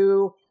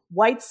to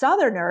white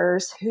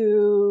Southerners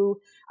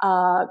who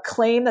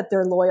claim that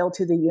they're loyal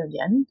to the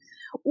Union,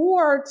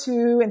 or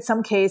to, in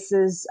some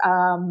cases,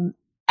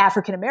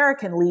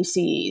 African-American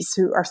leasees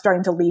who are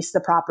starting to lease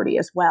the property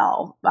as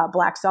well,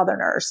 Black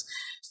Southerners.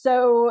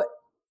 So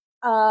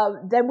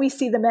then we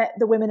see the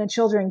women and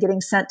children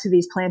getting sent to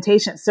these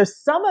plantations. So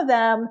some of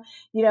them,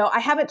 I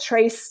haven't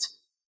traced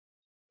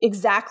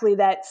exactly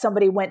that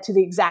somebody went to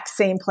the exact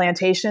same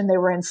plantation they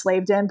were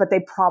enslaved in, but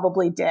they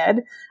probably did,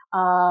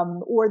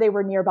 or they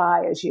were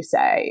nearby, as you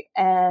say.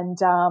 And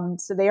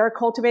so they are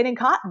cultivating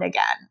cotton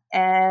again.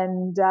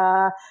 And,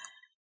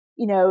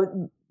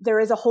 there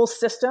is a whole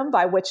system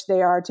by which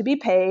they are to be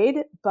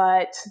paid,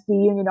 but the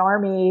Union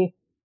Army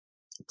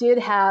did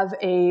have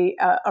a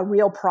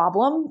real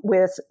problem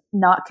with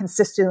not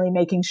consistently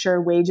making sure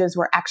wages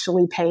were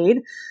actually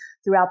paid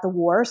throughout the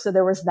war. So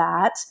there was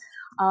that.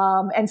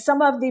 And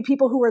some of the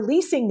people who were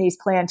leasing these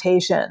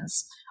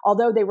plantations,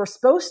 although they were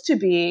supposed to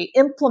be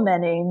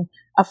implementing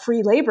a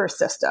free labor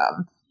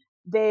system,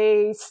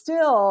 they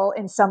still,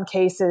 in some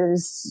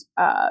cases,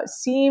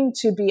 seem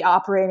to be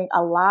operating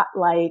a lot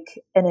like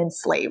an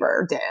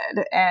enslaver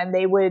did. And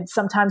they would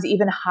sometimes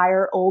even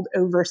hire old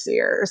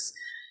overseers.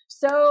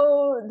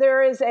 So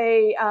there is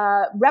a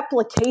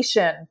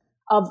replication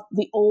of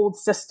the old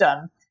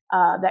system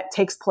that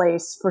takes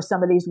place for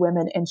some of these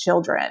women and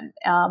children.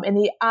 In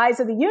the eyes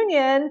of the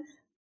Union,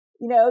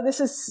 this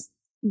is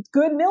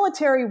good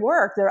military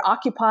work. They're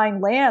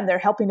occupying land. They're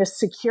helping to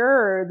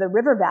secure the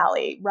river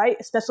valley, right?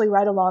 Especially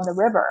right along the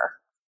river.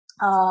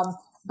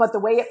 But the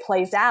way it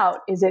plays out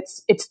is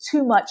it's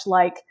too much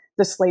like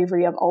the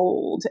slavery of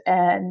old.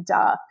 And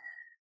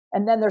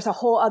then there's a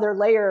whole other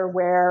layer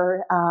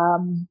where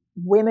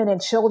women and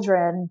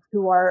children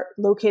who are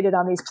located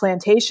on these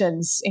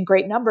plantations in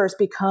great numbers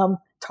become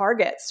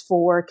targets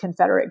for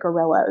Confederate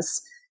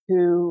guerrillas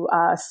who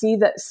see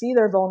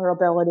their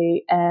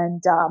vulnerability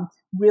and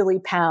really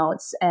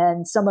pounce.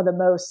 And some of the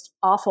most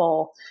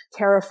awful,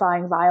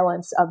 terrifying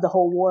violence of the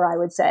whole war, I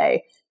would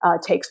say,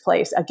 takes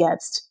place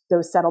against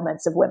those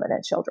settlements of women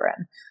and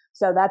children.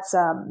 So that's,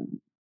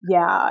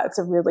 it's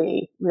a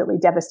really, really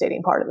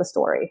devastating part of the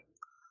story.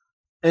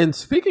 And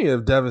speaking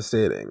of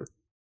devastating,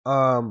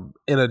 in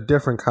a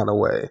different kind of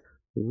way,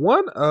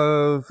 one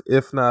of,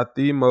 if not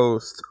the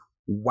most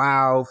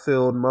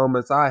wow-filled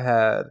moments I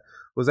had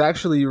was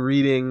actually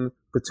reading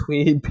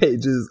between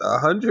pages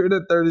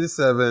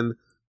 137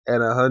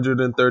 and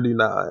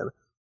 139,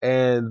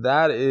 and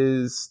that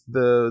is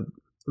the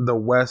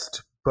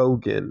West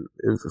Bogan.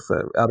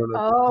 I don't know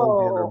if it's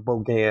Bogan or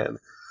Bogan.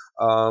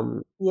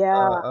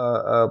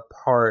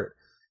 Part.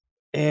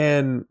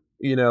 And,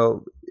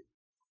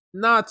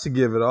 not to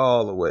give it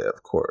all away,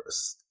 of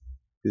course,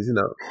 because,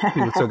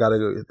 people still got to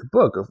go get the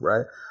book,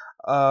 right?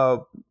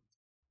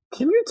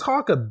 Can you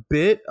talk a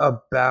bit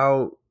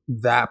about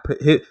that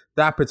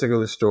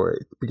particular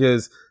story?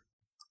 Because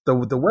the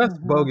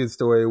West Bogan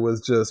story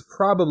was just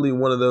probably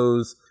one of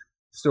those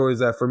stories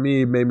that for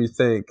me made me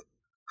think,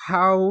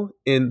 how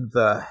in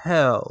the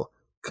hell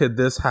could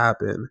this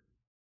happen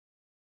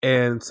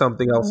and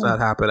something else not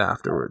happen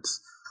afterwards?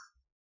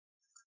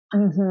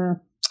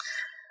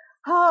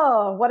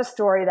 Oh, what a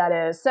story that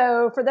is.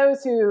 So for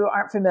those who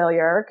aren't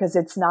familiar, because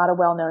it's not a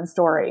well-known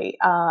story,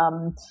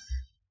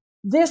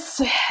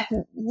 this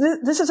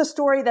is a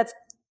story that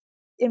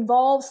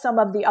involves some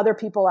of the other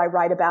people I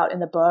write about in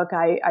the book.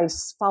 I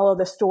follow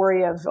the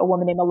story of a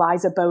woman named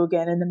Eliza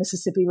Bogan in the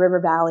Mississippi River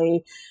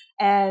Valley.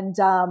 And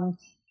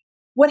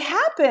what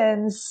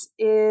happens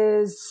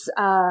is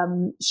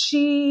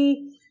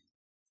she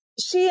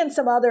and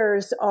some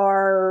others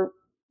are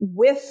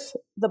with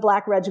the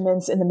Black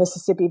regiments in the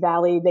Mississippi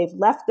Valley. They've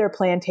left their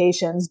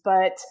plantations,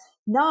 but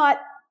not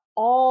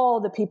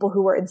all the people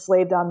who were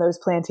enslaved on those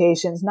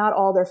plantations, not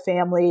all their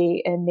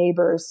family and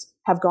neighbors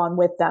have gone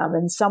with them.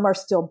 And some are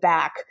still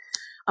back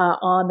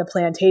on the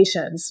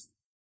plantations.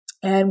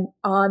 And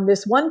on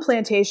this one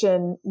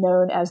plantation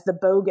known as the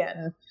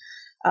Bogan,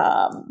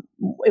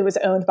 it was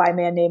owned by a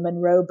man named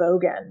Monroe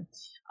Bogan.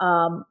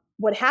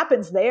 What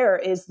happens there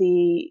is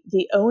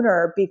the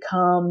owner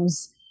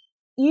becomes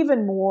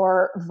even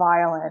more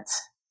violent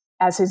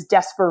as his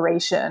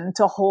desperation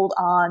to hold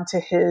on to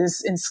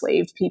his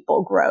enslaved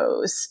people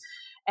grows.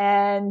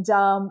 And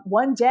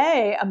one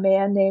day, a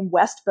man named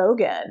West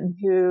Bogan,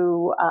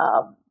 who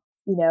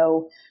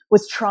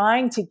was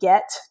trying to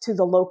get to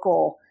the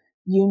local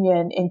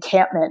Union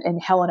encampment in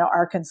Helena,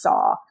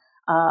 Arkansas,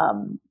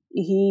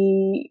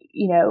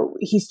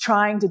 he's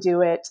trying to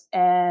do it,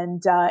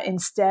 and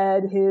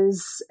instead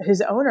his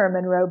owner,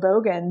 Monroe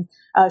Bogan,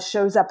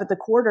 shows up at the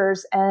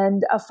quarters,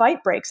 and a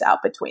fight breaks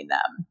out between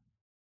them.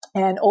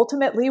 And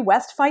ultimately,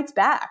 West fights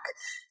back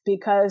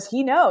because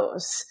he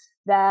knows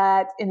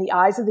that in the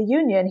eyes of the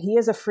Union, he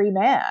is a free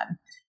man,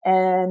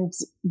 and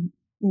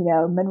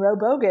Monroe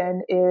Bogan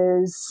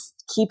is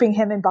keeping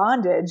him in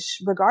bondage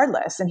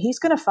regardless, and he's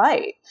going to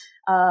fight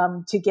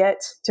to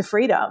get to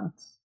freedom.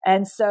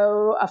 And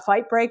so a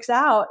fight breaks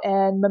out,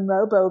 and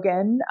Monroe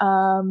Bogan,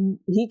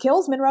 he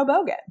kills Monroe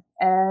Bogan,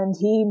 and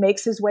he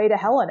makes his way to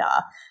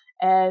Helena.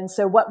 And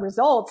so what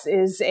results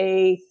is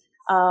a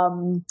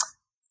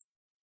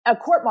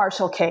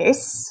court-martial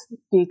case,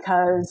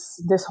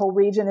 because this whole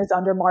region is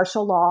under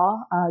martial law,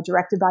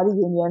 directed by the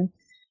Union.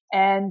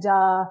 And,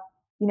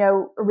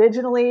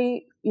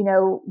 originally,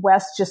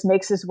 West just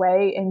makes his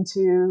way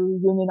into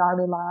Union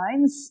Army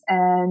lines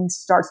and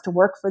starts to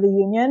work for the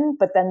Union.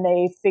 But then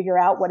they figure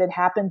out what had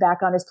happened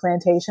back on his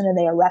plantation, and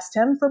they arrest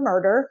him for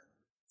murder.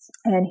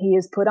 And he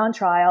is put on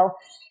trial.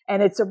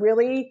 And it's a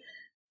really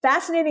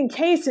fascinating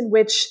case in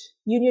which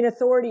Union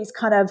authorities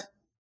kind of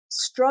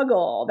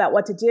struggle about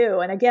what to do.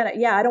 And again,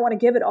 I don't want to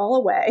give it all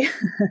away,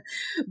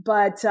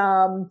 but,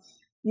 on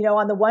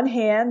the one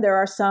hand, there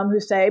are some who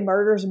say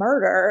murder's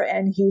murder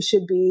and he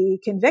should be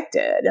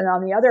convicted. And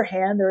on the other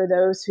hand, there are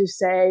those who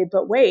say,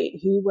 but wait,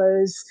 he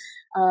was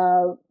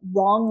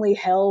wrongly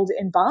held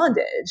in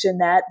bondage,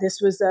 and that this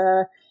was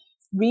a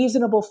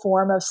reasonable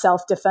form of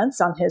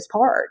self-defense on his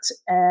part.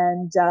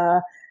 And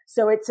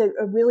so it's a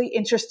really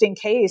interesting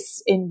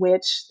case in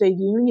which the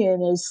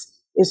Union is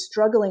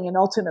struggling and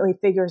ultimately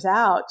figures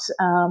out,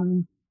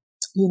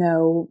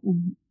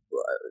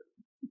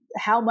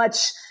 how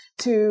much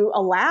to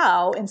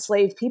allow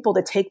enslaved people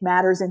to take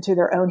matters into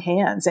their own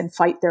hands and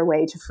fight their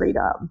way to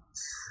freedom.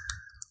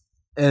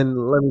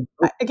 And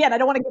again, I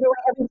don't want to give away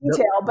every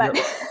detail, but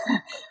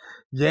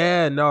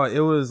yeah, no,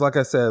 it was, like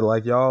I said,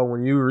 like, y'all,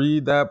 when you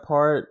read that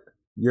part,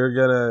 you're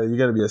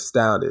gonna be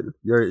astounded.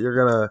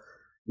 You're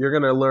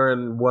gonna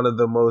learn one of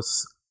the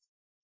most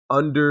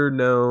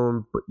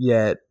underknown, but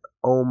yet,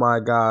 oh my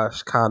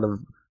gosh, kind of,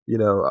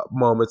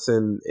 moments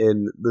in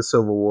the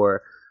Civil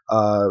War.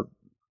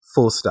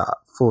 Full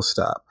stop.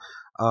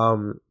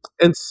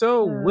 And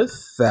so with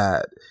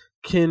that,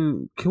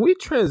 can we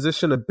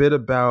transition a bit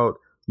about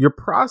your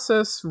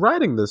process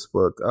writing this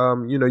book?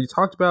 You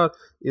talked about,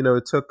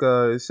 it took,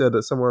 you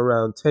said somewhere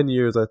around 10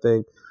 years, I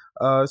think.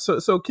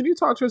 So can you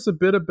talk to us a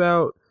bit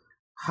about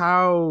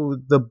how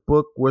the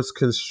book was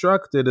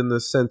constructed, in the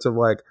sense of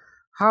like,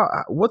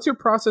 what's your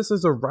process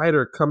as a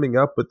writer coming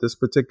up with this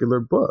particular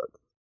book?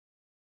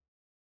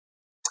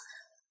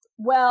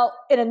 Well,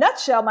 in a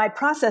nutshell, my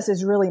process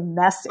is really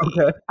messy.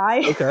 Okay.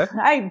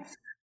 I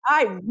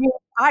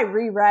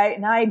rewrite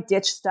and I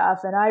ditch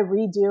stuff and I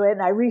redo it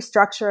and I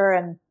restructure,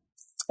 and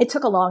it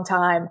took a long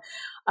time.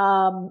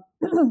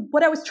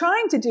 What I was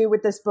trying to do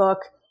with this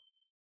book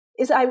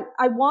is I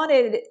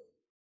wanted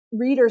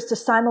readers to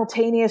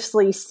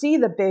simultaneously see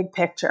the big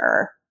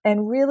picture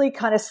and really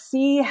kind of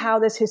see how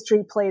this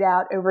history played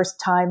out over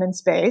time and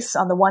space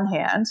on the one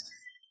hand,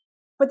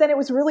 But then it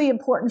was really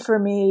important for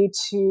me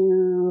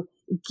to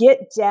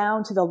get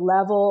down to the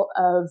level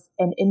of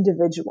an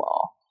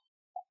individual,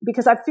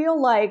 because I feel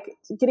like,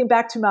 getting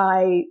back to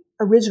my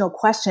original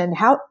question,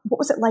 what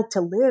was it like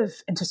to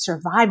live and to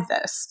survive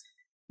this?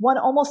 One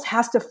almost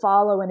has to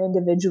follow an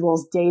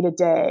individual's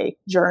day-to-day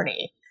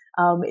journey.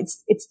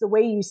 It's the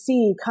way you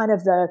see kind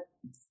of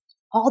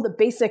all the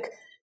basic,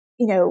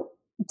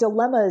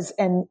 dilemmas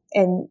and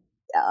the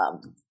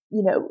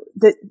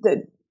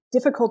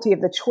difficulty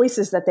of the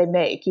choices that they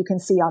make. You can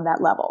see on that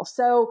level.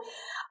 So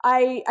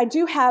I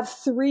do have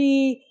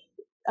three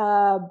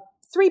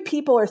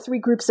people or three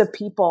groups of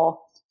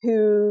people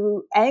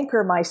who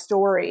anchor my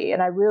story,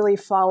 and I really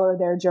follow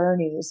their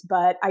journeys,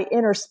 but I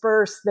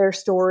intersperse their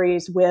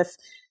stories with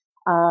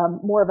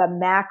more of a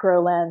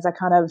macro lens. I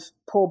kind of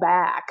pull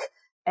back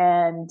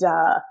and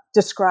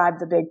describe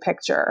the big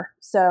picture.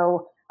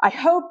 So I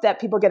hope that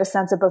people get a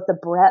sense of both the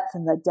breadth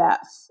and the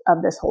depth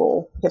of this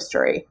whole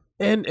history.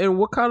 And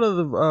what kind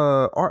of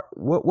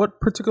what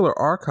particular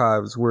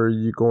archives were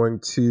you going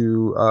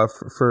to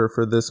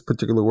for this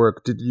particular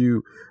work? Did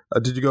you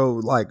go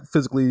like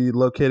physically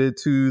located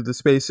to the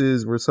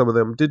spaces? Were some of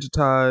them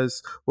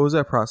digitized? What was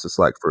that process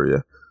like for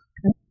you?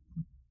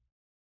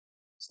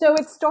 So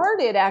it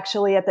started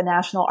actually at the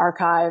National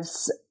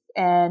Archives,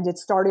 and it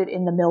started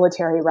in the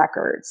military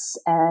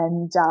records.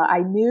 And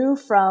I knew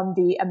from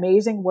the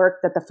amazing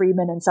work that the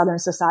Freedmen and Southern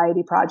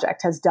Society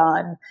Project has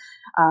done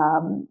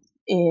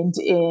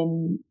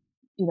in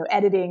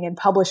editing and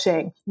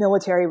publishing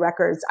military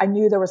records, I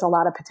knew there was a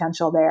lot of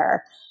potential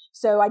there.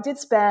 So I did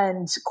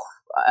spend,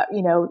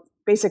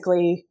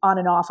 basically on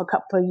and off a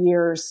couple of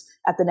years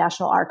at the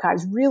National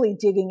Archives, really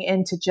digging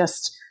into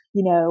just,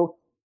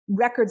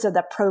 records of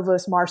the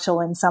provost marshal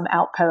in some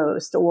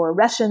outpost, or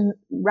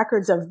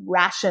records of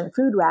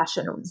food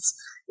rations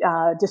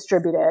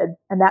distributed,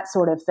 and that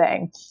sort of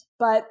thing.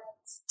 But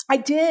I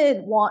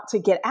did want to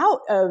get out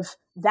of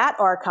that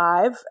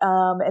archive,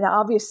 and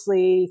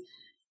obviously,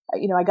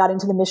 I got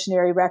into the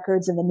missionary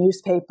records and the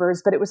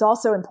newspapers, but it was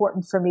also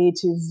important for me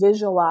to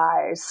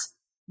visualize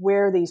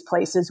where these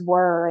places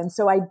were. And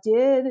so I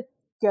did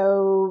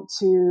go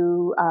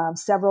to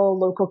several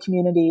local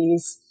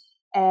communities,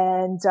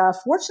 and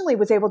fortunately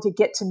was able to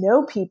get to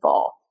know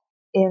people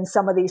in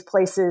some of these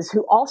places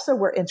who also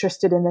were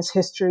interested in this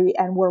history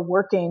and were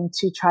working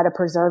to try to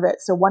preserve it.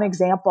 So one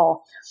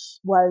example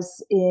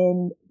was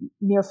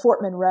near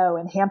Fort Monroe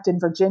in Hampton,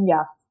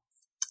 Virginia.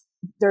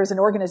 There's an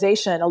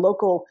organization, a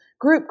local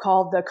group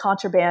called the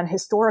Contraband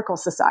Historical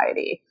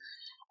Society.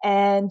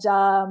 And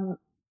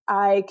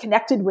I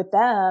connected with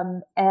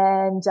them,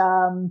 and,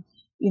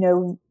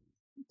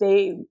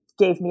 they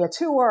gave me a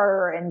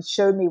tour and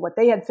showed me what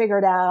they had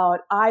figured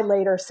out. I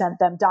later sent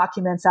them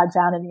documents I'd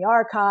found in the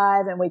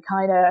archive, and we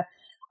kind of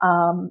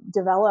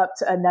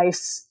developed a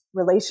nice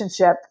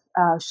relationship,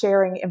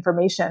 sharing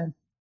information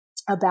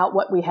about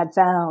what we had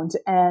found.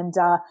 And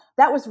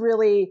that was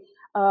really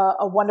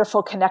a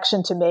wonderful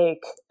connection to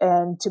make,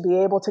 and to be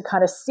able to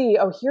kind of see,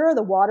 here are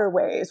the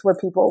waterways where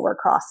people were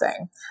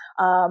crossing.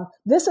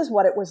 This is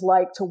what it was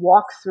like to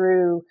walk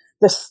through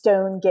the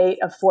stone gate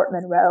of Fort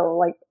Monroe.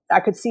 Like, I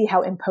could see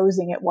how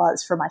imposing it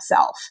was for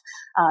myself,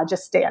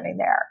 just standing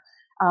there.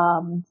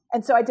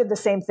 And so I did the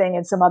same thing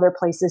in some other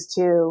places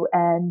too.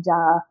 And,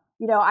 I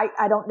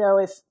don't know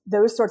if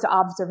those sorts of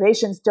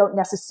observations don't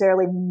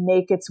necessarily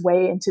make its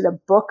way into the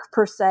book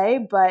per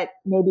se, but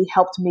maybe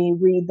helped me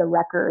read the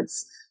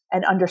records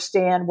and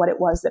understand what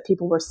it was that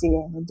people were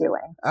seeing and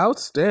doing.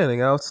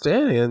 Outstanding.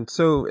 And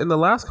so in the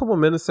last couple of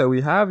minutes that we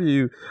have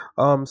you,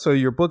 so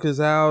your book is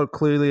out.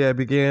 Clearly, I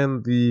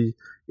began the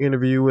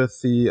interview with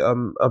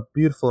a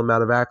beautiful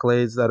amount of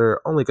accolades that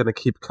are only going to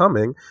keep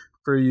coming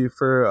for you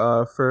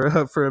for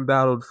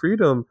Embattled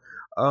Freedom.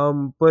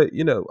 But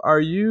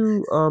are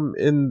you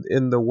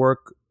in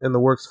the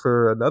works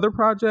for another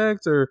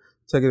project, or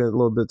taking a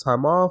little bit of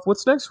time off?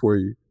 What's next for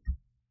you?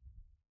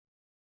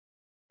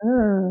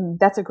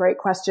 That's a great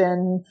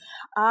question.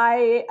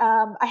 I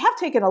have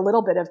taken a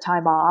little bit of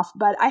time off,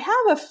 but I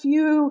have a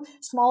few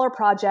smaller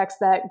projects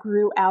that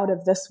grew out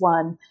of this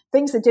one,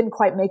 things that didn't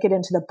quite make it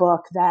into the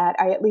book that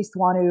I at least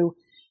want to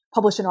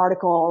publish an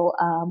article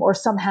or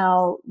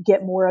somehow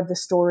get more of the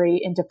story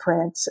into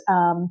print.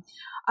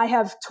 I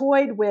have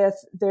toyed with,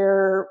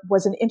 there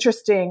was an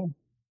interesting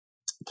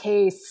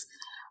case,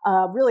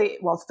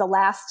 it's the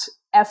last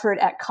effort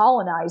at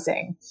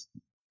colonizing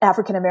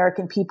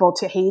African-American people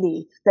to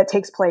Haiti that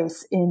takes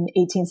place in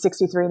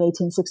 1863 and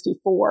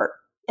 1864.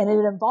 And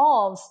it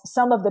involves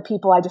some of the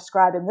people I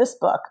describe in this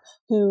book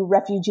who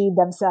refugeed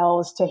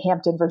themselves to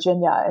Hampton,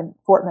 Virginia and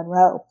Fort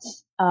Monroe.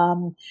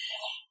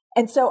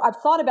 And so I've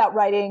thought about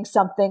writing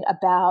something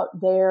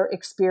about their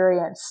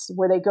experience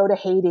where they go to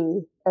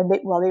Haiti, and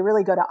they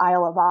really go to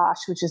Isle of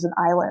Vache, which is an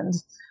island,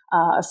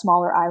 a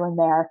smaller island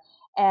there.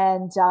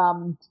 And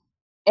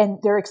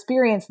their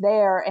experience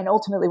there, and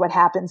ultimately what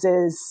happens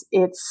is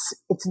it's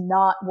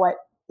not what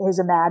is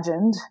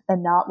imagined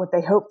and not what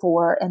they hope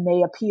for, and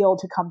they appeal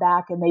to come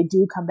back, and they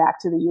do come back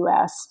to the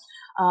U.S.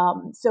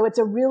 So it's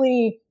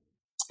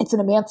an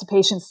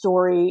emancipation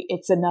story.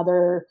 It's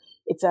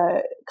it's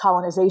a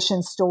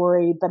colonization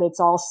story, but it's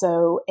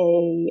also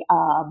a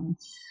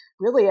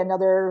really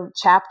another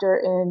chapter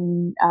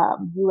in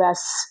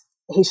U.S.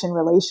 Haitian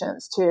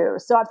relations too.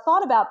 So I've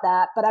thought about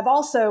that, but I've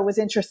also was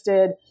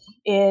interested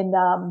in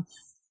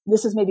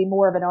this is maybe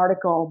more of an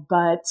article,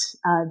 but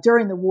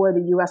during the war,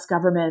 the U.S.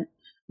 government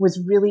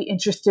was really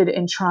interested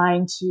in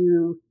trying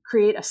to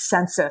create a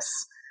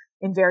census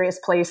in various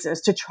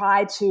places to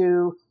try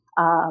to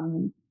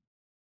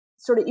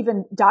sort of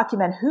even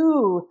document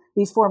who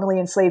these formerly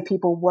enslaved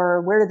people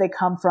were, where did they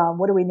come from,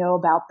 what do we know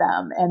about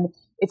them? And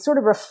it sort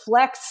of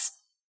reflects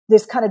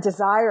this kind of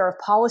desire of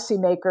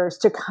policymakers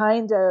to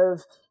kind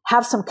of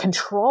have some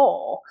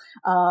control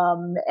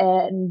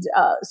and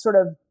sort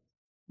of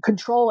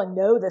control and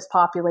know this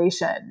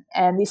population.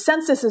 And these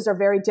censuses are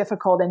very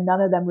difficult and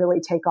none of them really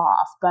take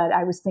off. But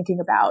I was thinking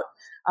about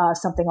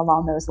something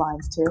along those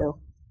lines too.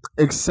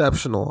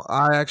 Exceptional.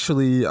 I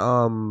actually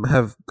I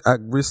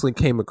recently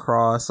came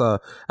across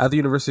at the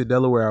University of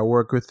Delaware. I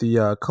work with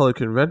the Color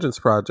Conventions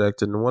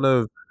Project, and one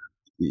of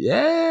so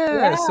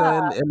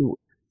and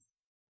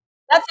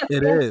that's a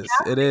it is.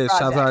 project.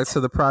 Shout out to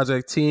the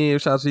project team.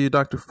 Shout out to you,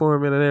 Dr.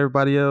 Foreman, and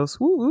everybody else.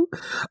 Woo woo.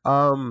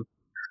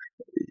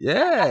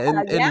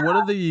 And one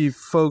of the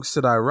folks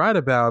that I write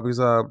about, because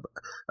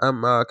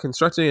I'm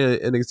constructing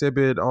an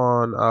exhibit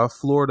on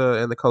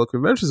Florida and the Color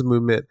Conventions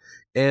movement,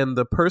 and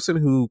the person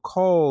who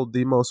called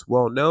the most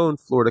well-known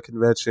Florida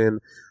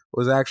convention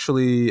was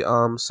actually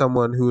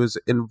someone who is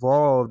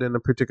involved in a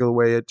particular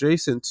way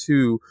adjacent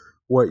to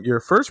what your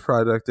first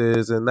project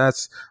is, and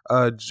that's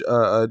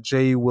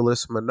J.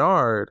 Willis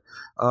Menard,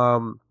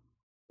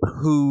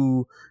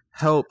 who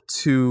helped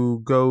to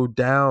go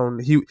down.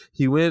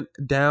 He went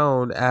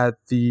down at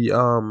the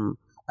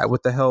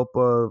with the help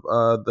of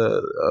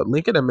the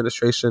Lincoln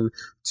administration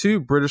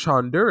to British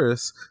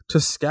Honduras to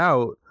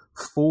scout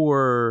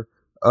for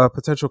a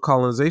potential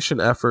colonization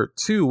effort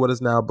to what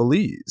is now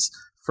Belize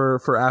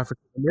for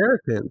African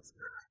Americans.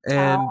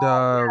 And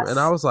and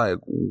I was like,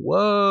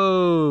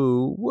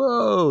 whoa,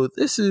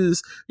 this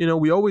is,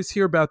 we always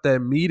hear about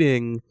that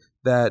meeting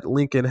that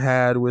Lincoln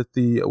had with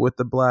the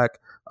black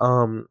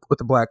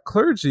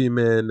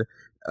clergymen,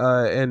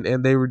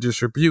 and they would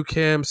just rebuke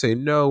him, say,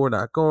 no, we're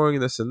not going,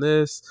 this and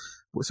this.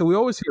 So we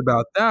always hear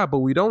about that,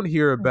 but we don't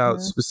hear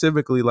about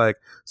specifically like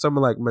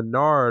someone like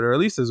Menard, or at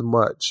least as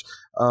much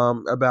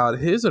about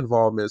his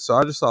involvement. So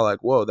I just thought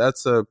like, whoa,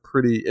 that's a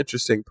pretty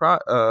interesting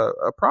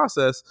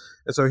process.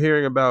 And so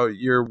hearing about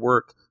your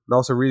work and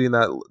also reading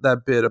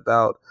that bit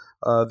about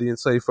the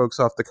enslaved folks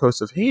off the coast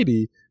of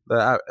Haiti,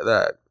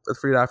 that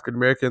freed African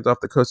Americans off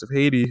the coast of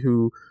Haiti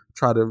who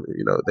try to,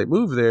 they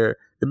move there,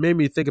 it made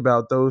me think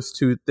about those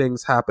two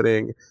things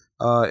happening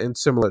in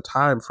similar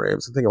time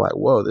frames and thinking like,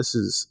 whoa, this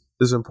is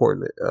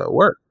important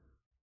work.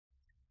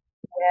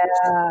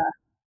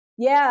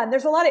 Yeah. And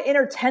there's a lot of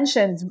inner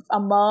tensions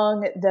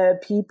among the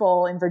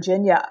people in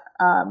Virginia.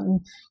 I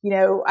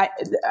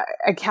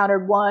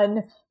encountered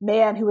one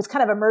man who was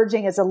kind of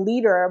emerging as a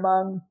leader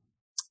among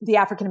the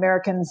African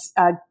Americans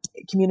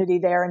community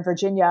there in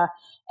Virginia.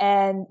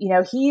 And,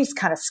 he's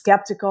kind of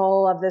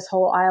skeptical of this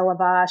whole Isle of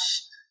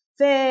Vache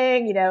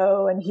thing,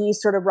 and he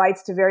sort of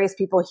writes to various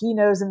people he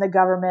knows in the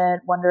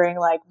government wondering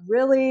like,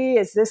 really,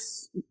 is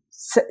this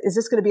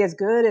going to be as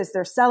good as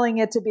they're selling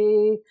it to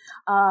be?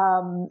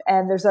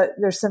 And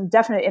there's some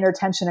definite inner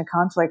tension and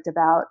conflict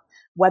about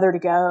whether to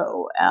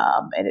go.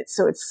 And it's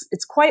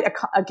quite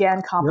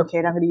again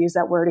complicated. Yep. I'm going to use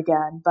that word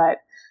again, but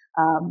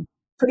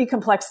pretty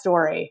complex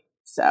story.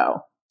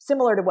 So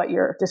similar to what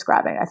you're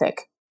describing, I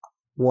think.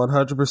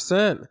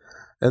 100%.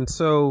 And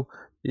so,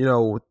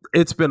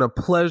 it's been a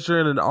pleasure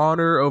and an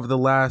honor over the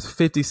last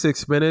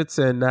 56 minutes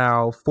and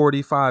now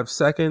 45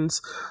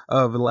 seconds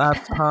of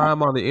elapsed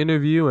time on the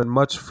interview, and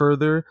much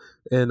further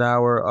in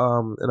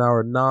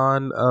our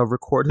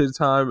non-recorded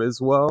time as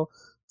well,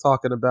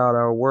 talking about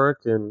our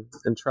work and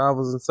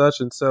travels and such.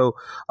 And so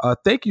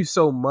thank you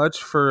so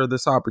much for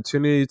this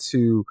opportunity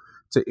to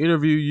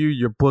interview you.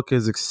 Your book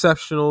is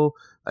exceptional,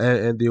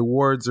 and the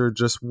awards are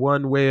just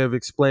one way of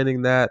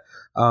explaining that.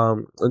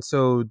 And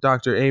so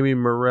Dr. Amy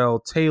Morrell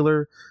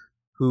Taylor,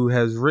 who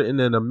has written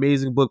an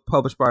amazing book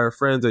published by our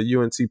friends at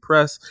UNC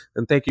Press,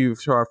 and thank you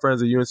to our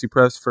friends at UNC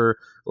Press for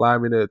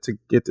allowing me to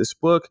get this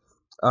book,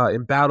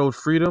 Embattled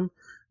Freedom,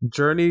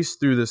 Journeys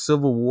Through the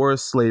Civil War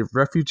Slave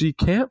Refugee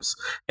Camps.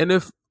 And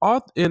if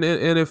our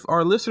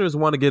listeners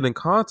want to get in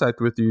contact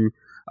with you,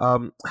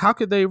 how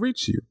could they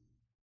reach you?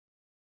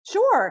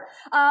 Sure.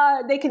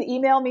 They can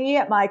email me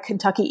at my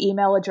Kentucky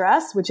email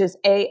address, which is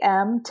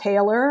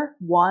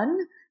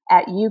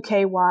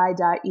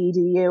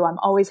amtaylor1@uky.edu. I'm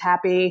always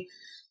happy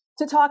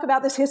to talk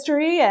about this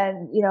history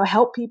and,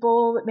 help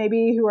people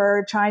maybe who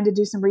are trying to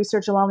do some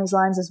research along these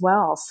lines as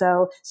well.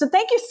 So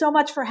thank you so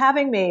much for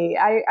having me.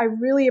 I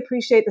really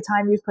appreciate the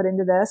time you've put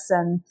into this,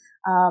 and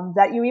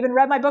that you even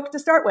read my book to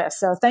start with.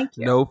 So thank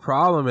you. No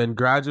problem. And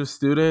graduate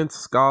students,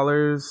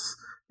 scholars,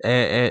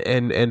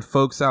 and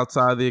folks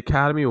outside the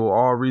academy will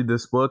all read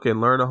this book and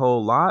learn a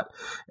whole lot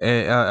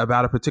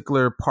about a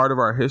particular part of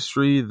our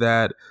history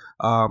that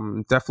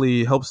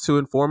definitely helps to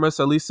inform us,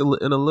 at least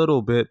in a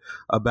little bit,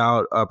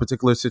 about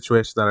particular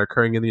situations that are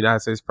occurring in the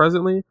United States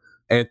presently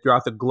and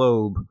throughout the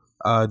globe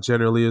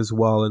generally as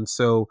well. And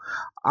so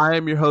I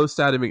am your host,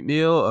 Adam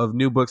McNeil of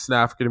New Books in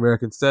African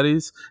American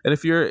Studies. And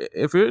if you're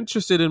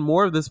interested in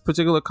more of this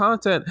particular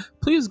content,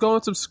 please go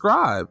and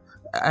subscribe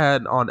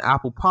on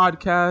Apple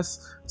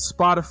Podcasts,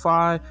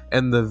 Spotify,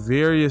 and the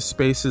various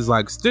spaces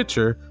like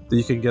Stitcher that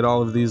you can get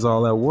all of these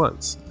all at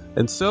once.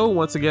 And so,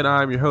 once again,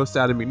 I'm your host,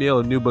 Adam McNeil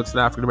of New Books in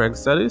African American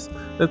Studies.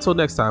 Until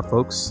next time,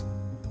 folks,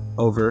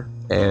 over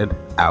and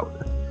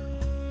out.